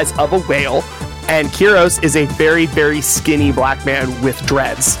the size of a whale, and Kyros is a very, very skinny black man with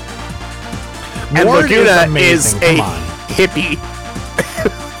dreads. And Ward Laguna is a hippie.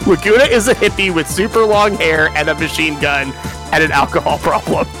 Laguna is a hippie with super long hair and a machine gun and an alcohol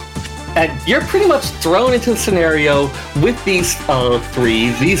problem. And you're pretty much thrown into the scenario with these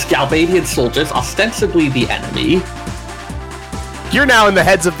 3, these Galbadian soldiers, ostensibly the enemy. You're now in the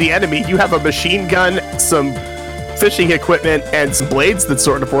heads of the enemy. You have a machine gun, some fishing equipment, and some blades that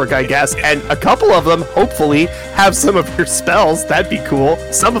sort of work, I guess. And a couple of them, hopefully, have some of your spells. That'd be cool.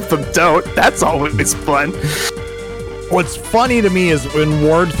 Some of them don't. That's always fun. What's funny to me is when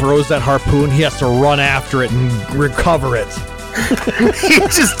Ward throws that harpoon, he has to run after it and recover it. He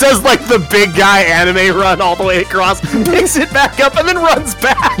just does like the big guy anime run all the way across, picks it back up, and then runs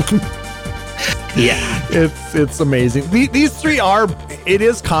back. Yeah, it's amazing. These 3 it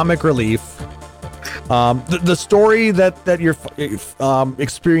is comic relief. The story that you're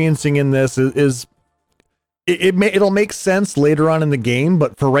experiencing in this it'll make sense later on in the game,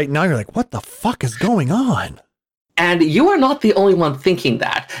 but for right now, you're like, what the fuck is going on? And you are not the only one thinking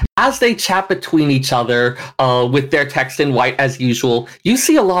that. As they chat between each other with their text in white as usual, you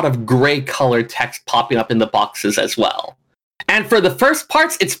see a lot of gray colored text popping up in the boxes as well. And for the first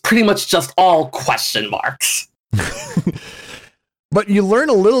parts, it's pretty much just all question marks. But you learn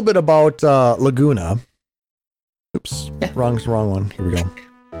a little bit about Laguna. Oops, yeah. wrong one. Here we go.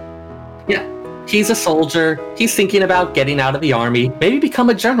 Yeah. He's a soldier. He's thinking about getting out of the army. Maybe become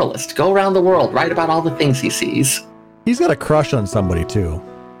a journalist. Go around the world. Write about all the things he sees. He's got a crush on somebody, too.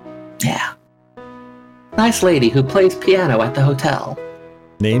 Yeah. Nice lady who plays piano at the hotel.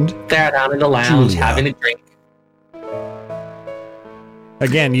 Named? They're down in the lounge Julia. Having a drink.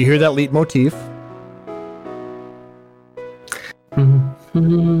 Again, you hear that leitmotif.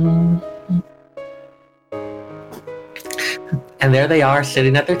 Mm-hmm. And there they are,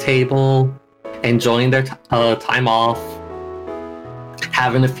 sitting at their table, enjoying their time off,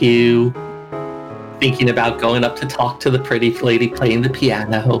 having a few, thinking about going up to talk to the pretty lady playing the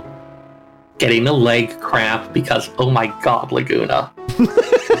piano, getting a leg cramp because, oh my god, Laguna.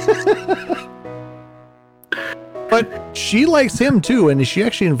 But she likes him too, and she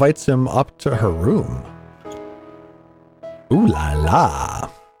actually invites him up to her room. Ooh la la.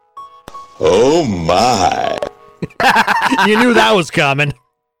 Oh my. You knew that was coming.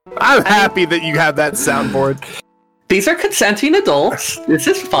 I'm happy that you have that soundboard. These are consenting adults. This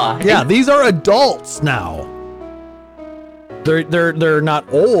is fine. Yeah, these are adults now. They're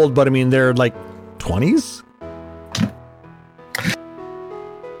not old, but I mean they're like 20s.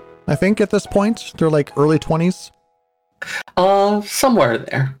 I think at this point they're like early 20s. Somewhere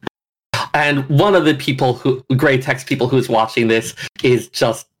there. And one of the gray text people who's watching this is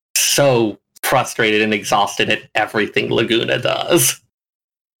just so frustrated and exhausted at everything Laguna does.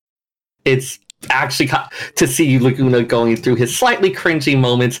 It's actually to see Laguna going through his slightly cringy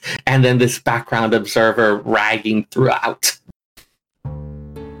moments and then this background observer ragging throughout.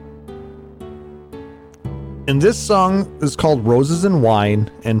 And this song is called Roses and Wine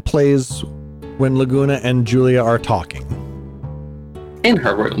and plays when Laguna and Julia are talking. In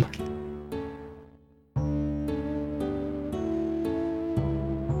her room.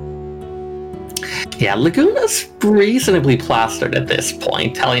 Yeah, Laguna's reasonably plastered at this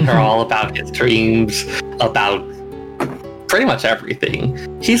point, telling her all about his dreams, about pretty much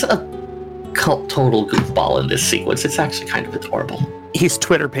everything. He's a total goofball in this sequence. It's actually kind of adorable. He's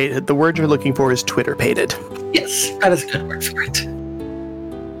Twitter-pated. The word you're looking for is Twitter-pated. Yes, that is a good word for it.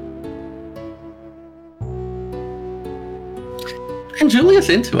 And Julia's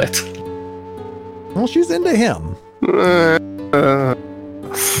into it. Well, she's into him.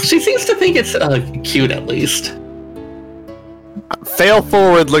 She seems to think it's cute, at least. Fail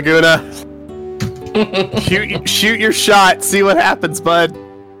forward, Laguna. Shoot your shot. See what happens, bud.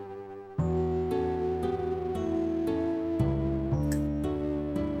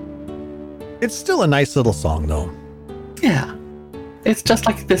 It's still a nice little song, though. Yeah. It's just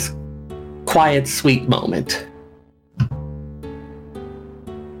like this quiet, sweet moment.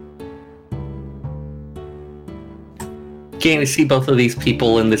 Getting to see both of these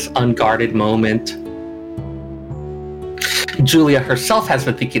people in this unguarded moment. Julia herself has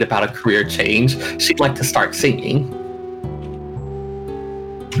been thinking about a career change. She'd like to start singing.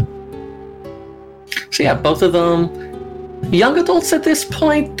 So yeah, both of them young adults at this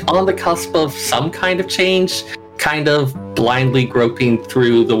point, on the cusp of some kind of change, kind of blindly groping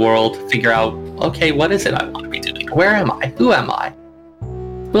through the world to figure out, okay, what is it I want to be doing? Where am I? Who am I?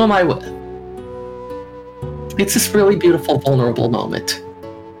 Who am I with? It's this really beautiful, vulnerable moment.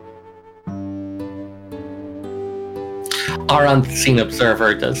 Our unseen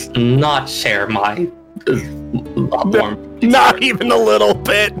observer does not share my warm... Not even a little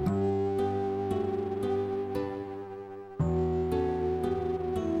bit.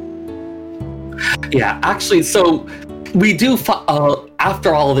 Yeah, actually, so we do,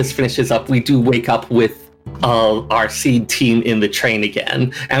 after all of this finishes up, we do wake up with our seed team in the train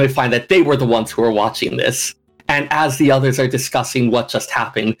again, and we find that they were the ones who were watching this. And as the others are discussing what just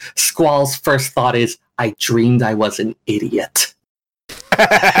happened, Squall's first thought is, I dreamed I was an idiot.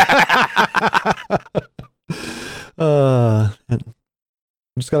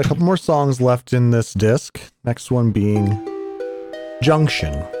 Just got a couple more songs left in this disc. Next one being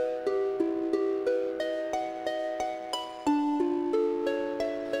Junction.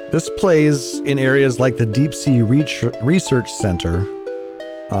 This plays in areas like the Deep Sea Research Center,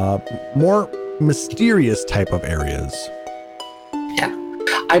 more mysterious type of areas. Yeah.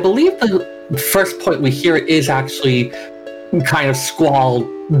 I believe the first point we hear is actually kind of Squall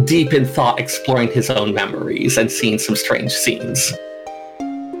deep in thought, exploring his own memories and seeing some strange scenes.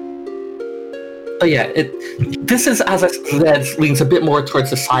 But yeah, this is, as I said, leans a bit more towards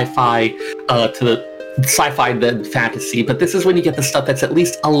the sci-fi, to the sci-fi than fantasy, but this is when you get the stuff that's at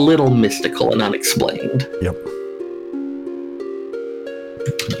least a little mystical and unexplained. Yep.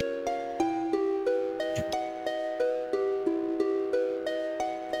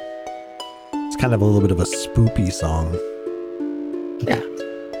 It's kind of a little bit of a spoopy song. Yeah.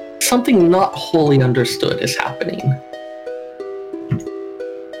 Something not wholly understood is happening.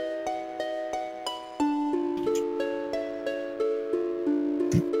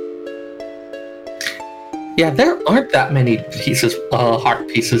 Yeah, there aren't that many pieces, heart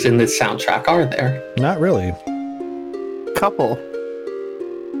pieces in this soundtrack, are there? Not really. Couple.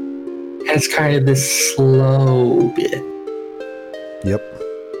 And it's kind of this slow bit. Yep.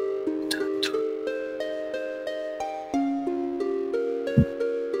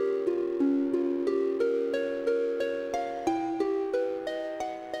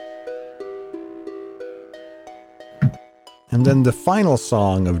 And then the final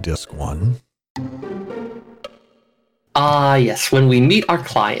song of disc 1. Ah, yes, when we meet our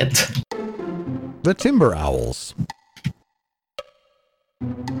client. The Timber Owls.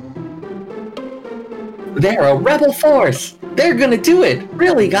 They're a rebel force! They're gonna do it!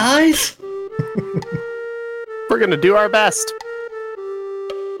 Really, guys? We're going to do our best.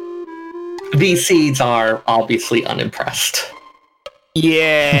 These seeds are obviously unimpressed.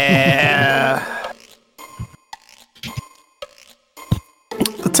 Yeah.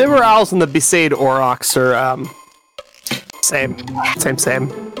 The Timber Owls and the Besaid Aurochs are same.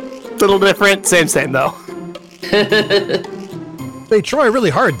 Little different, same though. They try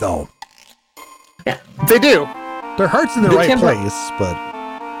really hard, though. Yeah, they do. Their heart's in the right place, but...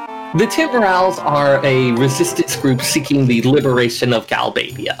 The Timber Owls are a resistance group seeking the liberation of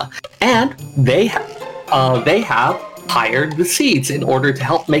Galbadia. And they have hired the Seeds in order to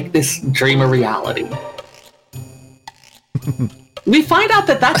help make this dream a reality. We find out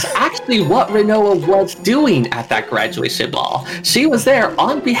that that's actually what Renoa was doing at that graduation ball. She was there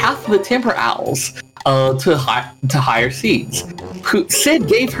on behalf of the Timber Owls to hire Seeds. Sid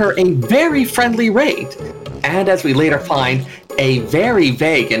gave her a very friendly rate, and as we later find, a very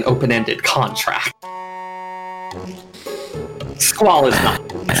vague and open-ended contract. Squall is not.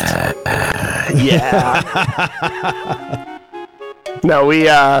 Yeah. No,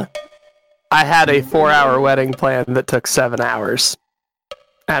 I had a 4-hour wedding plan that took 7 hours.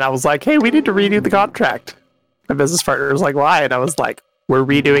 And I was like, hey, we need to redo the contract. My business partner was like, why? And I was like, we're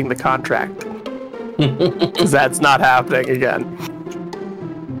redoing the contract. Because that's not happening again.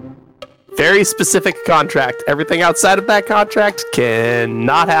 Very specific contract. Everything outside of that contract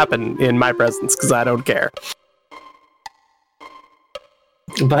cannot happen in my presence because I don't care.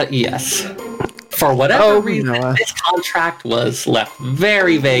 But yes, for whatever reason, this contract was left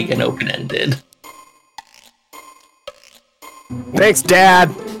very vague and open-ended. Thanks, Dad.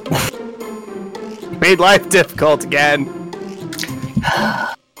 Made life difficult again.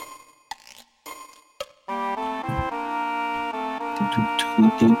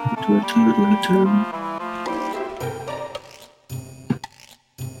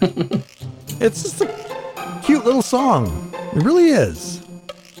 It's just a cute little song. It really is.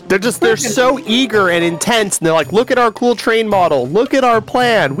 They're so eager and intense, and they're like, look at our cool train model. Look at our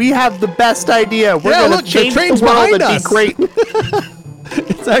plan. We have the best idea. We're going to change the world and be great.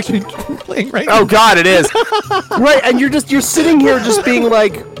 It's actually playing right now. Oh, God, it is. Right, and you're sitting here just being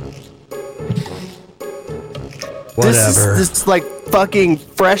like, whatever. This like fucking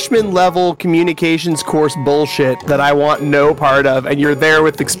freshman level communications course bullshit that I want no part of, and you're there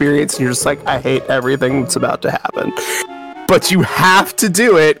with experience, and you're just like, I hate everything that's about to happen. But you have to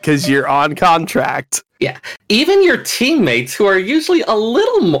do it because you're on contract. Yeah. Even your teammates, who are usually a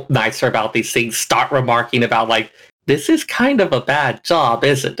little nicer about these things, start remarking about, like, this is kind of a bad job,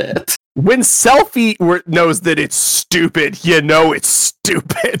 isn't it? When Selfie knows that it's stupid, you know it's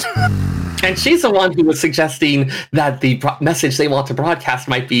stupid. And she's the one who was suggesting that the message they want to broadcast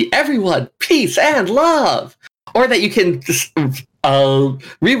might be, everyone, peace and love. Or that you can just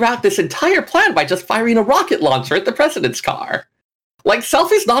reroute this entire plan by just firing a rocket launcher at the president's car. Like,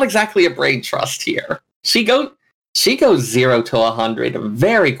 Selfie's not exactly a brain trust here. She goes 0 to 100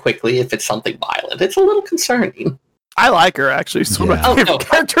 very quickly if it's something violent. It's a little concerning. I like her, actually. She's one of my favorite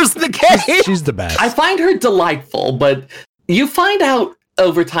characters in the game. She's the best. I find her delightful, but you find out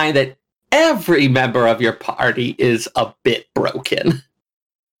over time that every member of your party is a bit broken.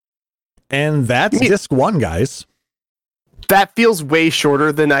 And that's disc 1, guys. That feels way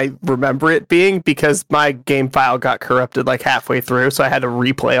shorter than I remember it being because my game file got corrupted like halfway through, so I had to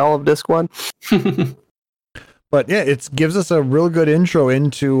replay all of disc 1. But yeah, it gives us a real good intro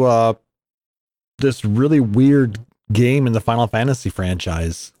into this really weird game in the Final Fantasy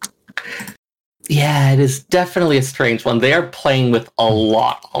franchise. Yeah, it is definitely a strange one. They are playing with a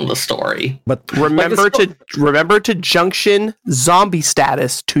lot on the story. But remember to junction zombie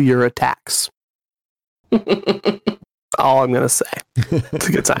status to your attacks. All I'm gonna say. It's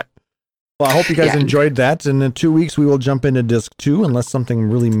a good time. Well, I hope you guys enjoyed that. And in 2 weeks, we will jump into disc 2 unless something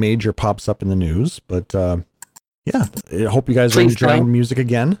really major pops up in the news. But yeah, I hope you guys are enjoying music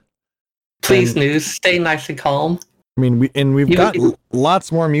again. Please, news, stay nice and calm. I mean, we've got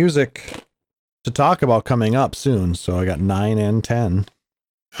lots more music to talk about coming up soon. So I got 9 and 10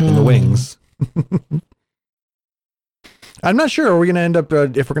 in the wings. I'm not sure. Are we going to end up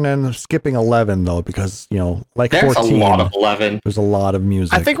if we're going to end up skipping 11 though? Because like there's 14, a lot of 11. There's a lot of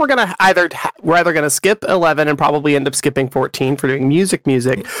music. I think we're gonna either going to skip 11 and probably end up skipping 14 for doing music.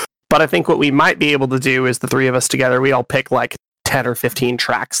 But I think what we might be able to do is the three of us together. We all pick like 10 or 15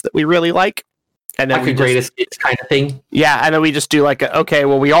 tracks that we really like, and then like a greatest hits kind of thing. Yeah, and then we just do like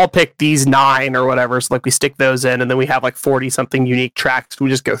we all pick these 9 or whatever. So like we stick those in, and then we have like 40 something unique tracks. We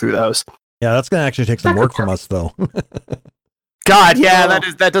just go through those. Yeah, that's going to actually take some work from us though. God, yeah,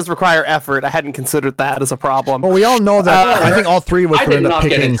 that does require effort. I hadn't considered that as a problem. Well, we all know that. I think all three of us would end up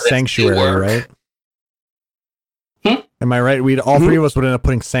picking Sanctuary, right? Am I right? We'd all three of us would end up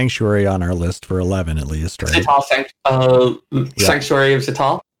putting Sanctuary on our list for 11 at least, right? Sanctuary of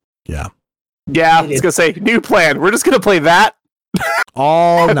Zatal. Yeah. Yeah, I was gonna say new plan. We're just gonna play that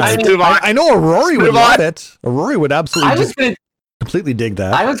all night. I know Aurori would love it. Aurori would absolutely completely dig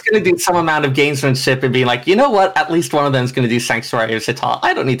that. I was going to do some amount of gamesmanship and be like, you know what? At least one of them is going to do Sanctuary of Zatal.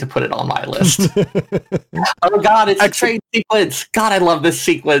 I don't need to put it on my list. Oh God, it's a trade sequence. God, I love this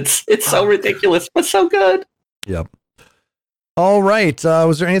sequence. It's so ridiculous, but so good. Yep. All right.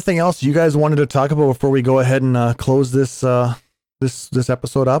 Was there anything else you guys wanted to talk about before we go ahead and close this this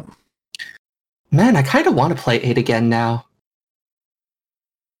episode up? Man, I kind of want to play 8 again now.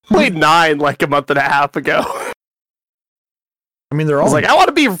 Played 9 like a month and a half ago. I mean, they're all. I was like, I want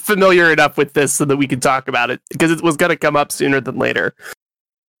to be familiar enough with this so that we can talk about it because it was going to come up sooner than later.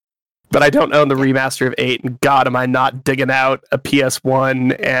 But I don't own the remaster of 8, and God, am I not digging out a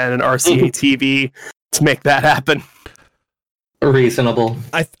PS1 and an RCA TV to make that happen? Reasonable.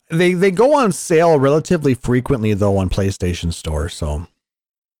 They go on sale relatively frequently though on PlayStation Store, so.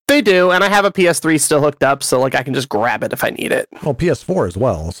 They do, and I have a PS3 still hooked up, so like I can just grab it if I need it. Well, PS4 as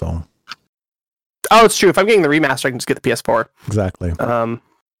well, so. Oh, it's true. If I'm getting the remaster, I can just get the PS4. Exactly.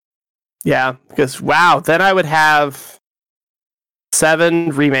 Yeah, because wow, then I would have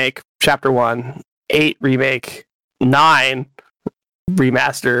 7 remake, chapter 1, 8 remake, 9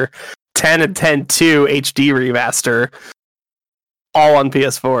 remaster, 10 and 10-2 HD remaster, all on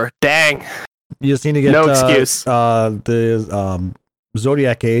PS4. Dang. You just need to get no excuse. The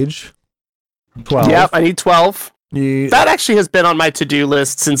Zodiac Age 12. Yep, I need 12. That actually has been on my to-do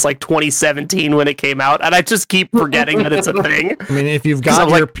list since like 2017 when it came out, and I just keep forgetting that it's a thing. I mean, if you've got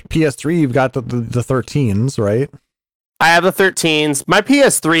your PS3, you've got the 13s, right? I have the 13s. My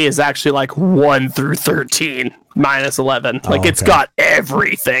PS3 is actually like 1 through 13 minus 11. Like it's got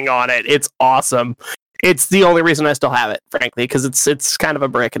everything on it. It's awesome. It's the only reason I still have it, frankly, because it's kind of a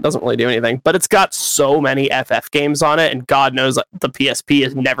brick. It doesn't really do anything, but it's got so many FF games on it, and God knows the PSP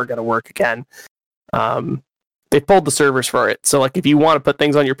is never going to work again. They pulled the servers for it, so like if you want to put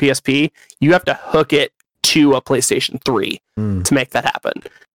things on your PSP, you have to hook it to a PlayStation 3 to make that happen.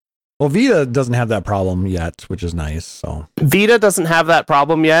 Well, Vita doesn't have that problem yet, which is nice. So Vita doesn't have that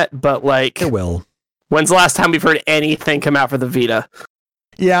problem yet, but like it will. When's the last time we've heard anything come out for the Vita?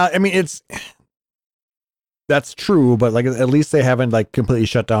 Yeah, I mean that's true, but like at least they haven't like completely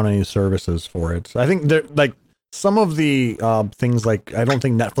shut down any services for it. I think they're like some of the things like I don't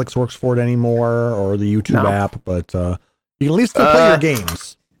think Netflix works for it anymore or the YouTube app, but you can at least still play your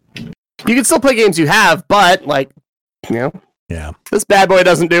games. You can still play games you have, but like yeah, this bad boy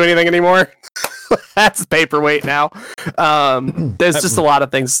doesn't do anything anymore. That's paperweight now. There's just a lot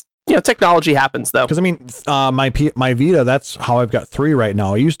of things. Technology happens though. Because I mean, my Vita, that's how I've got 3 right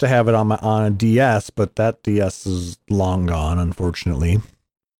now. I used to have it on a DS, but that DS is long gone, unfortunately.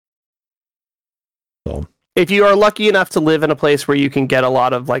 So, if you are lucky enough to live in a place where you can get a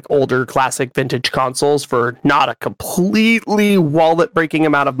lot of like older classic vintage consoles for not a completely wallet-breaking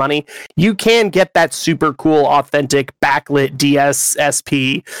amount of money, you can get that super cool, authentic backlit DS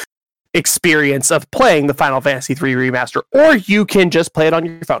SP experience of playing the Final Fantasy III remaster, or you can just play it on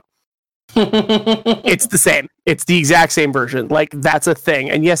your phone. It's the same. It's the exact same version. Like that's a thing.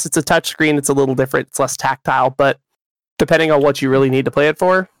 And yes, it's a touchscreen. It's a little different. It's less tactile, but depending on what you really need to play it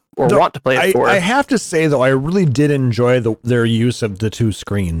for or want to play it for. I have to say though, I really did enjoy their use of the 2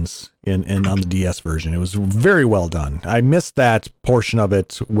 screens in on the DS version. It was very well done. I missed that portion of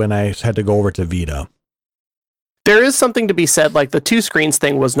it when I had to go over to Vita. There is something to be said, like the 2 screens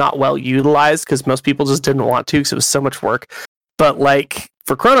thing was not well utilized because most people just didn't want to because it was so much work. But like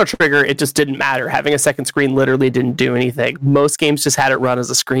for Chrono Trigger, it just didn't matter. Having a second screen literally didn't do anything. Most games just had it run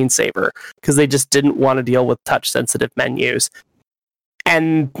as a screensaver because they just didn't want to deal with touch-sensitive menus.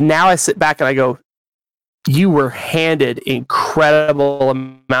 And now I sit back and I go, you were handed incredible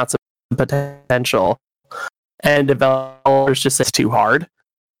amounts of potential, and developers just said it's too hard.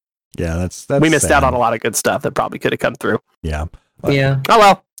 Yeah, that's we missed sad. out on a lot of good stuff that probably could have come through. Yeah. Yeah. Oh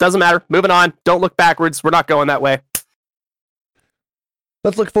well, doesn't matter. Moving on. Don't look backwards. We're not going that way.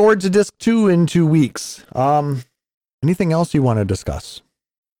 Let's look forward to disc 2 in 2 weeks. Anything else you want to discuss?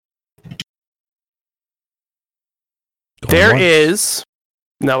 There is.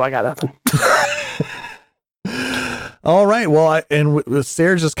 No, I got nothing. All right. Well, with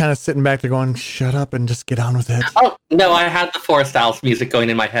Seyrr just kind of sitting back there going, shut up and just get on with it. Oh, no, I had the Forest Owls music going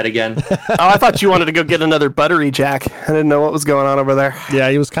in my head again. I thought you wanted to go get another Buttery Jack. I didn't know what was going on over there.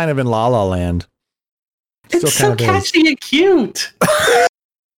 Yeah, he was kind of in La La Land. It's so catchy and cute.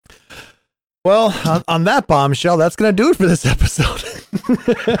 Well, on that bombshell, that's going to do it for this episode.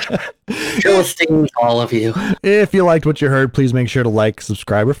 Philistines, all of you. If you liked what you heard, please make sure to like,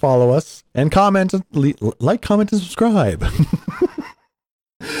 subscribe, or follow us, and comment, like, comment, and subscribe.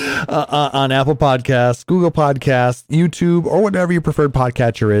 On Apple Podcasts, Google Podcasts, YouTube, or whatever your preferred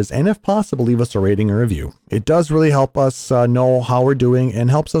podcatcher is, and if possible, leave us a rating or review. It does really help us know how we're doing and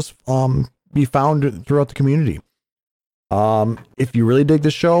helps us be found throughout the community. If you really dig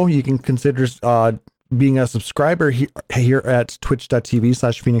the show, you can consider being a subscriber here at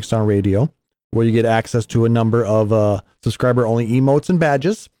twitch.tv/PhoenixDownRadio, where you get access to a number of subscriber-only emotes and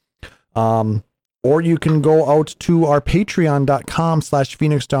badges. Or you can go out to our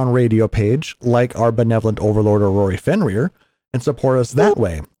patreon.com/PhoenixDownRadio page, like our benevolent overlord Rory Fenrir, and support us that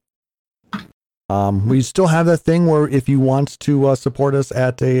way. We still have that thing where if you want to support us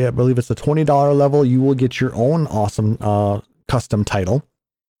at I believe it's a $20 level, you will get your own awesome custom title,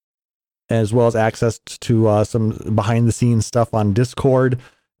 as well as access to some behind the scenes stuff on Discord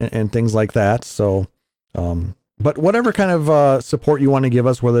and things like that. So, but whatever kind of support you want to give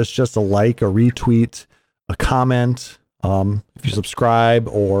us, whether it's just a like, a retweet, a comment, if you subscribe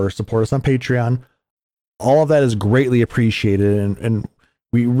or support us on Patreon, all of that is greatly appreciated, and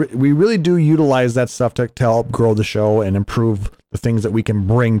we really do utilize that stuff to help grow the show and improve the things that we can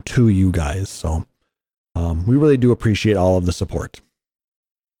bring to you guys. So we really do appreciate all of the support. If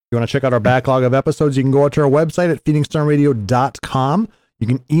you want to check out our backlog of episodes, you can go out to our website at PhoenixDownRadio.com. You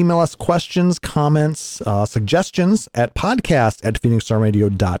can email us questions, comments, suggestions at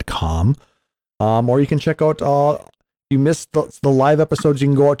podcast@PhoenixDownRadio.com. Or you can check out you missed the live episodes, you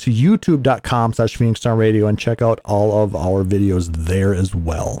can go out to youtube.com/PhoenixDownRadio and check out all of our videos there as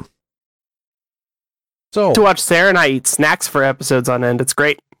well. So to watch Seyrr and I eat snacks for episodes on end. It's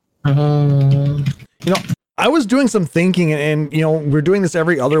great. I was doing some thinking, and we're doing this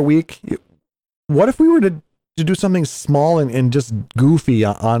every other week. What if we were to do something small and just goofy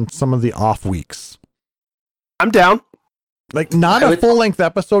on some of the off weeks? I'm down. Like not a full length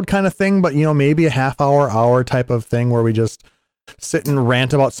episode kind of thing, but maybe a half hour type of thing where we just sit and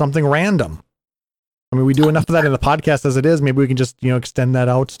rant about something random. I mean, we do enough of that in the podcast as it is. Maybe we can just extend that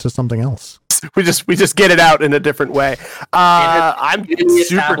out to something else. We just get it out in a different way. I'm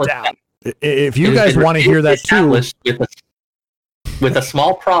super down. If you guys want to hear that too, with a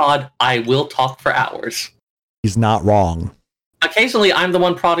small prod, I will talk for hours. He's not wrong. Occasionally, I'm the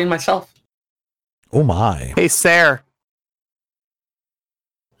one prodding myself. Oh my! Hey, Seyrr.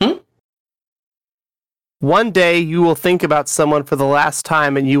 One day you will think about someone for the last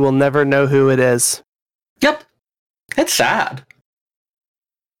time and you will never know who it is. Yep. It's sad.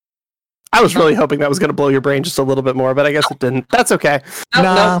 I was really hoping that was going to blow your brain just a little bit more, but I guess it didn't. That's okay.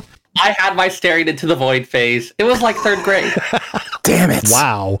 No. I had my staring into the void phase. It was like 3rd grade. Damn it.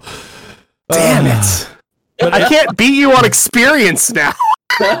 Wow. Damn it. I can't beat you on experience now.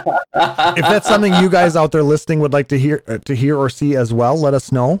 If that's something you guys out there listening would like to hear or see as well, let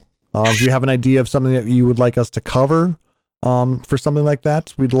us know. If you have an idea of something that you would like us to cover for something like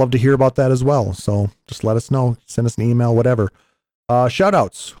that, we'd love to hear about that as well. So just let us know. Send us an email, whatever. Shout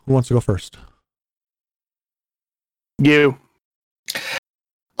outs. Who wants to go first? You.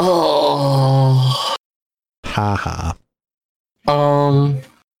 Oh. Haha.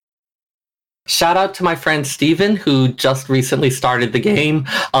 Shout out to my friend Steven, who just recently started the game.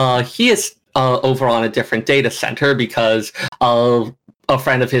 He is over on a different data center because a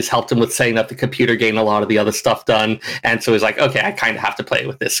friend of his helped him with setting up the computer, getting a lot of the other stuff done. And so he's like, okay, I kind of have to play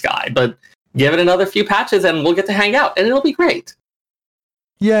with this guy. But give it another few patches and we'll get to hang out and it'll be great.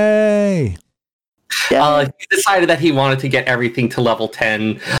 Yay! He decided that he wanted to get everything to level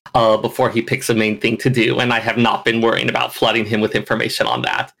 10 before he picks a main thing to do. And I have not been worrying about flooding him with information on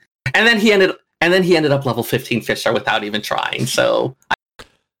that. And then he ended up level 15 Fisher without even trying. So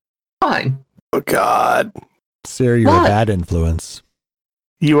fine. Oh God. Seyrr, you're a bad influence.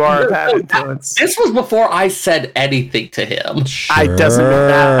 You are a bad influence. This was before I said anything to him. Sure. Doesn't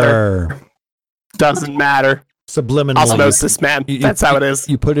matter. Doesn't matter. Subliminally. Osmosis, man. That's how it is.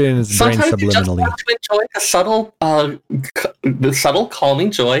 You put it in his brain Sometimes you just subliminally. want to enjoy the subtle calming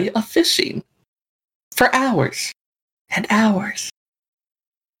joy of fishing for hours and hours.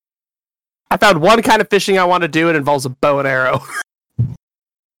 I found one kind of fishing I want to do. It involves a bow and arrow.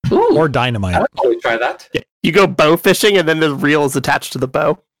 Ooh, Or dynamite. I would probably try that. Yeah. You go bow fishing and then the reel is attached to the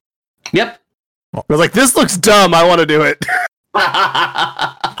bow. Yep. I was like, this looks dumb. I want to do it.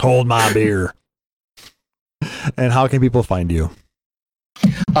 Hold my beer. And how can people find you?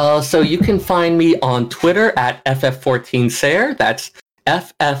 So you can find me on Twitter at FF14 Seyrr. That's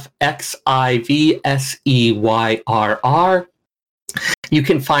FFXIVSEYRR. You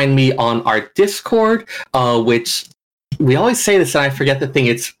can find me on our Discord, which we always say this and I forget the thing.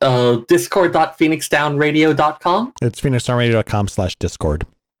 It's discord.phoenixdownradio.com. It's phoenixdownradio.com/discord.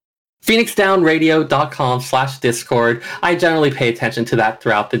 phoenixdownradio.com/discord. I generally pay attention to that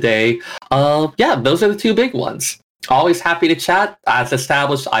throughout the day. Those are the two big ones. Always happy to chat. As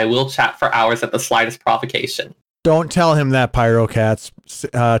established, I will chat for hours at the slightest provocation. Don't tell him that, Pyrocats.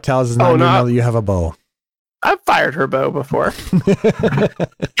 Taliz is not know that you have a bow. I've fired her bow before.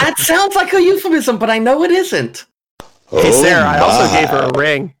 That sounds like a euphemism, but I know it isn't. Hey, Seyrr, I also gave her a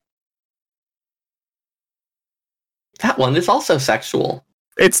ring. That one is also sexual.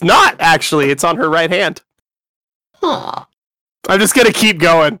 It's not, actually. It's on her right hand. Huh. I'm just going to keep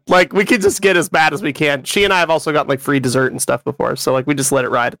going. Like, we can just get as bad as we can. She and I have also got, like, free dessert and stuff before, so, like, we just let it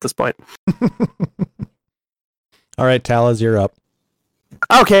ride at this point. All right, Taliz, you're up.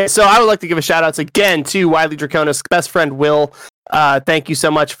 Okay, so I would like to give a shout-outs again to Wiley Draconis' best friend, Will. Thank you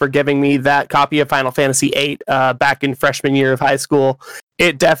so much for giving me that copy of Final Fantasy VIII back in freshman year of high school.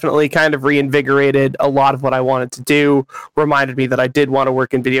 It definitely kind of reinvigorated a lot of what I wanted to do, reminded me that I did want to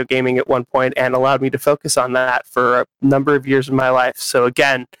work in video gaming at one point, and allowed me to focus on that for a number of years of my life. So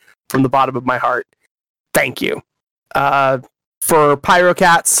again, from the bottom of my heart, thank you. For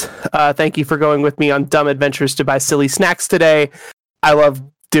Pyrocats, thank you for going with me on dumb adventures to buy silly snacks today. I love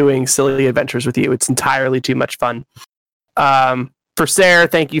doing silly adventures with you. It's entirely too much fun. For Seyrr,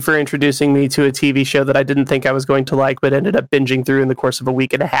 thank you for introducing me to a TV show that I didn't think I was going to like, but ended up binging through in the course of a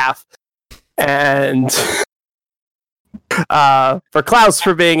week and a half. And for Klauss,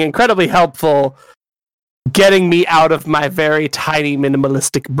 for being incredibly helpful, getting me out of my very tiny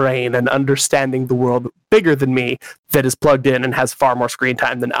minimalistic brain and understanding the world bigger than me that is plugged in and has far more screen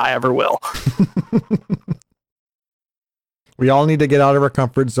time than I ever will. We all need to get out of our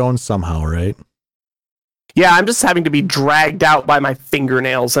comfort zone somehow, right? Yeah, I'm just having to be dragged out by my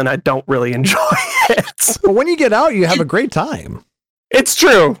fingernails, and I don't really enjoy it. But when you get out, you have a great time. It's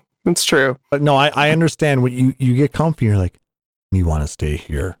true. It's true. But no, I understand when you get comfy, you're like, you want to stay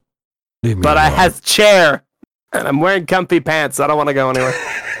here. Leave me But alone. I have a chair, and I'm wearing comfy pants. I don't want to go anywhere.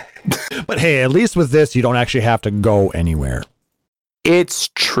 But hey, at least with this, you don't actually have to go anywhere. It's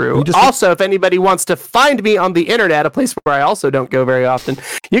true. just- Also, if anybody wants to find me on the internet, a place where I also don't go very often,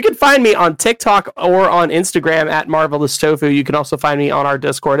 you can find me on TikTok or on Instagram at Marvelous Tofu. You can also find me on our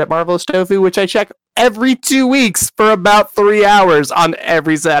Discord at Marvelous Tofu, which I check every 2 weeks for about 3 hours on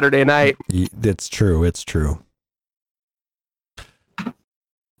every Saturday night. It's true. It's true.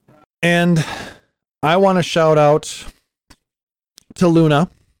 And I want to shout out to Luna.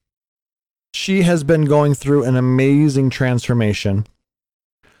 She has been going through an amazing transformation.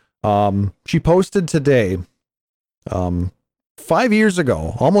 She posted today, 5 years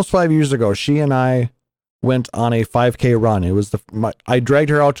ago, almost 5 years ago, she and I went on a 5K run. It was I dragged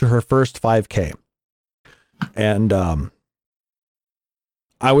her out to her first 5K. And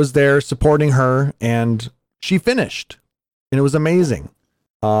I was there supporting her, and she finished. And it was amazing.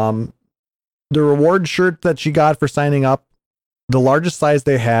 The reward shirt that she got for signing up, the largest size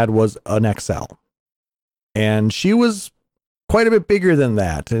they had was an XL. And she was quite a bit bigger than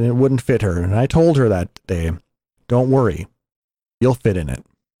that, and it wouldn't fit her. And I told her that day, don't worry, you'll fit in it.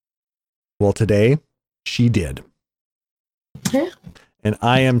 Well, today, she did. Yeah. And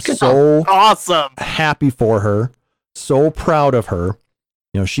I am Good so Awesome. happy for her, so proud of her.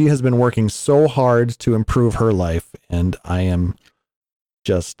 You know, she has been working so hard to improve her life, and I am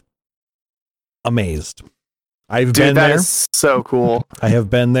just amazed. I've been Dude, that there. is so cool. I have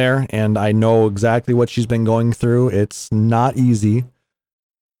been there, and I know exactly what she's been going through. It's not easy.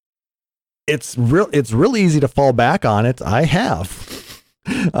 It's real easy to fall back on it. I have.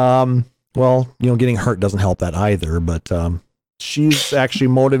 Well, getting hurt doesn't help that either, but she's actually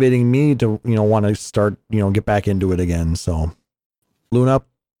motivating me to, want to start, get back into it again. So, Luna,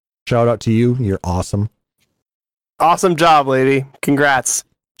 shout out to you. You're awesome. Awesome job, lady. Congrats.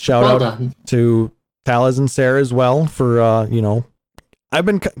 Shout Well out done. to Taliz and Seyrr as well for, I've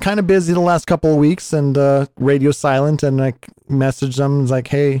been kind of busy the last couple of weeks, and radio silent, and I messaged them. It's like,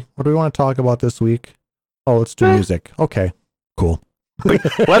 hey, what do we want to talk about this week? Oh, let's do music. Okay, cool.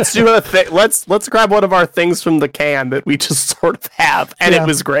 Let's do a thing. Let's grab one of our things from the can that we just sort of have, and Yeah. it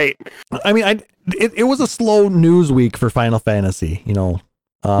was great. I mean, it was a slow news week for Final Fantasy, Yeah,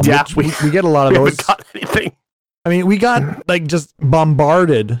 which we get a lot of We those. haven't got anything. I mean, we got like just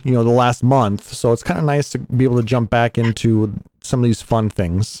bombarded, the last month. So it's kind of nice to be able to jump back into some of these fun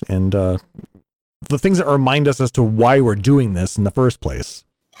things and the things that remind us as to why we're doing this in the first place.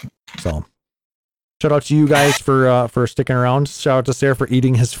 So shout out to you guys for sticking around. Shout out to Seyrr for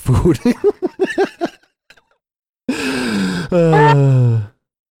eating his food.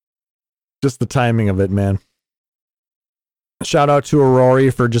 Just the timing of it, man. Shout out to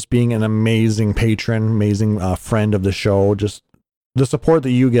Aurori for just being an amazing patron, amazing friend of the show. Just the support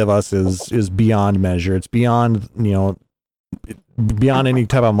that you give us is beyond measure. It's beyond, beyond any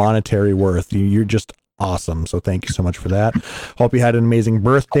type of monetary worth. You're just awesome. So thank you so much for that. Hope you had an amazing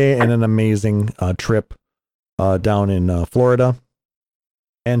birthday and an amazing trip down in Florida.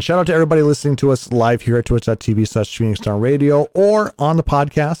 And shout out to everybody listening to us live here at twitch.tv/PhoenixDownRadio or on the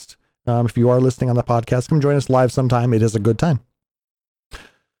podcast. If you are listening on the podcast, come join us live sometime. It is a good time.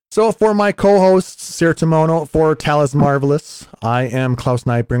 So for my co-hosts, Seyrr Timono, for Taliz Marvelous, I am Klauss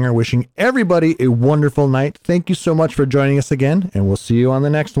Nightbringer, wishing everybody a wonderful night. Thank you so much for joining us again, and we'll see you on the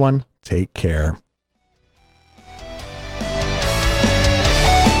next one. Take care.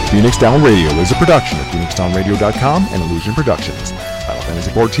 Phoenix Down Radio is a production of PhoenixDownRadio.com and Illusion Productions. Final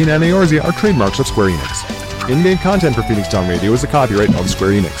Fantasy XIV and Eorzea are trademarks of Square Enix. In-game content for Phoenix Down Radio is the copyright of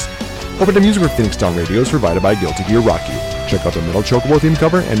Square Enix. Open to music for Phoenix Down Radio is provided by Guilty Gear Rock You. Check out the Metal Chocobo theme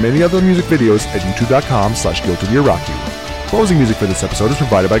cover and many other music videos at youtube.com/Guilty Gear Rock You. Closing music for this episode is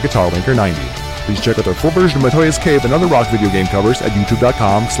provided by Guitar Wanker 90. Please check out their full version of Matoya's Cave and other rock video game covers at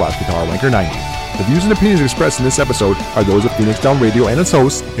youtube.com/Guitar Wanker 90. The views and opinions expressed in this episode are those of Phoenix Down Radio and its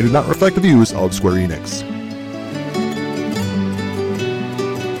hosts and do not reflect the views of Square Enix.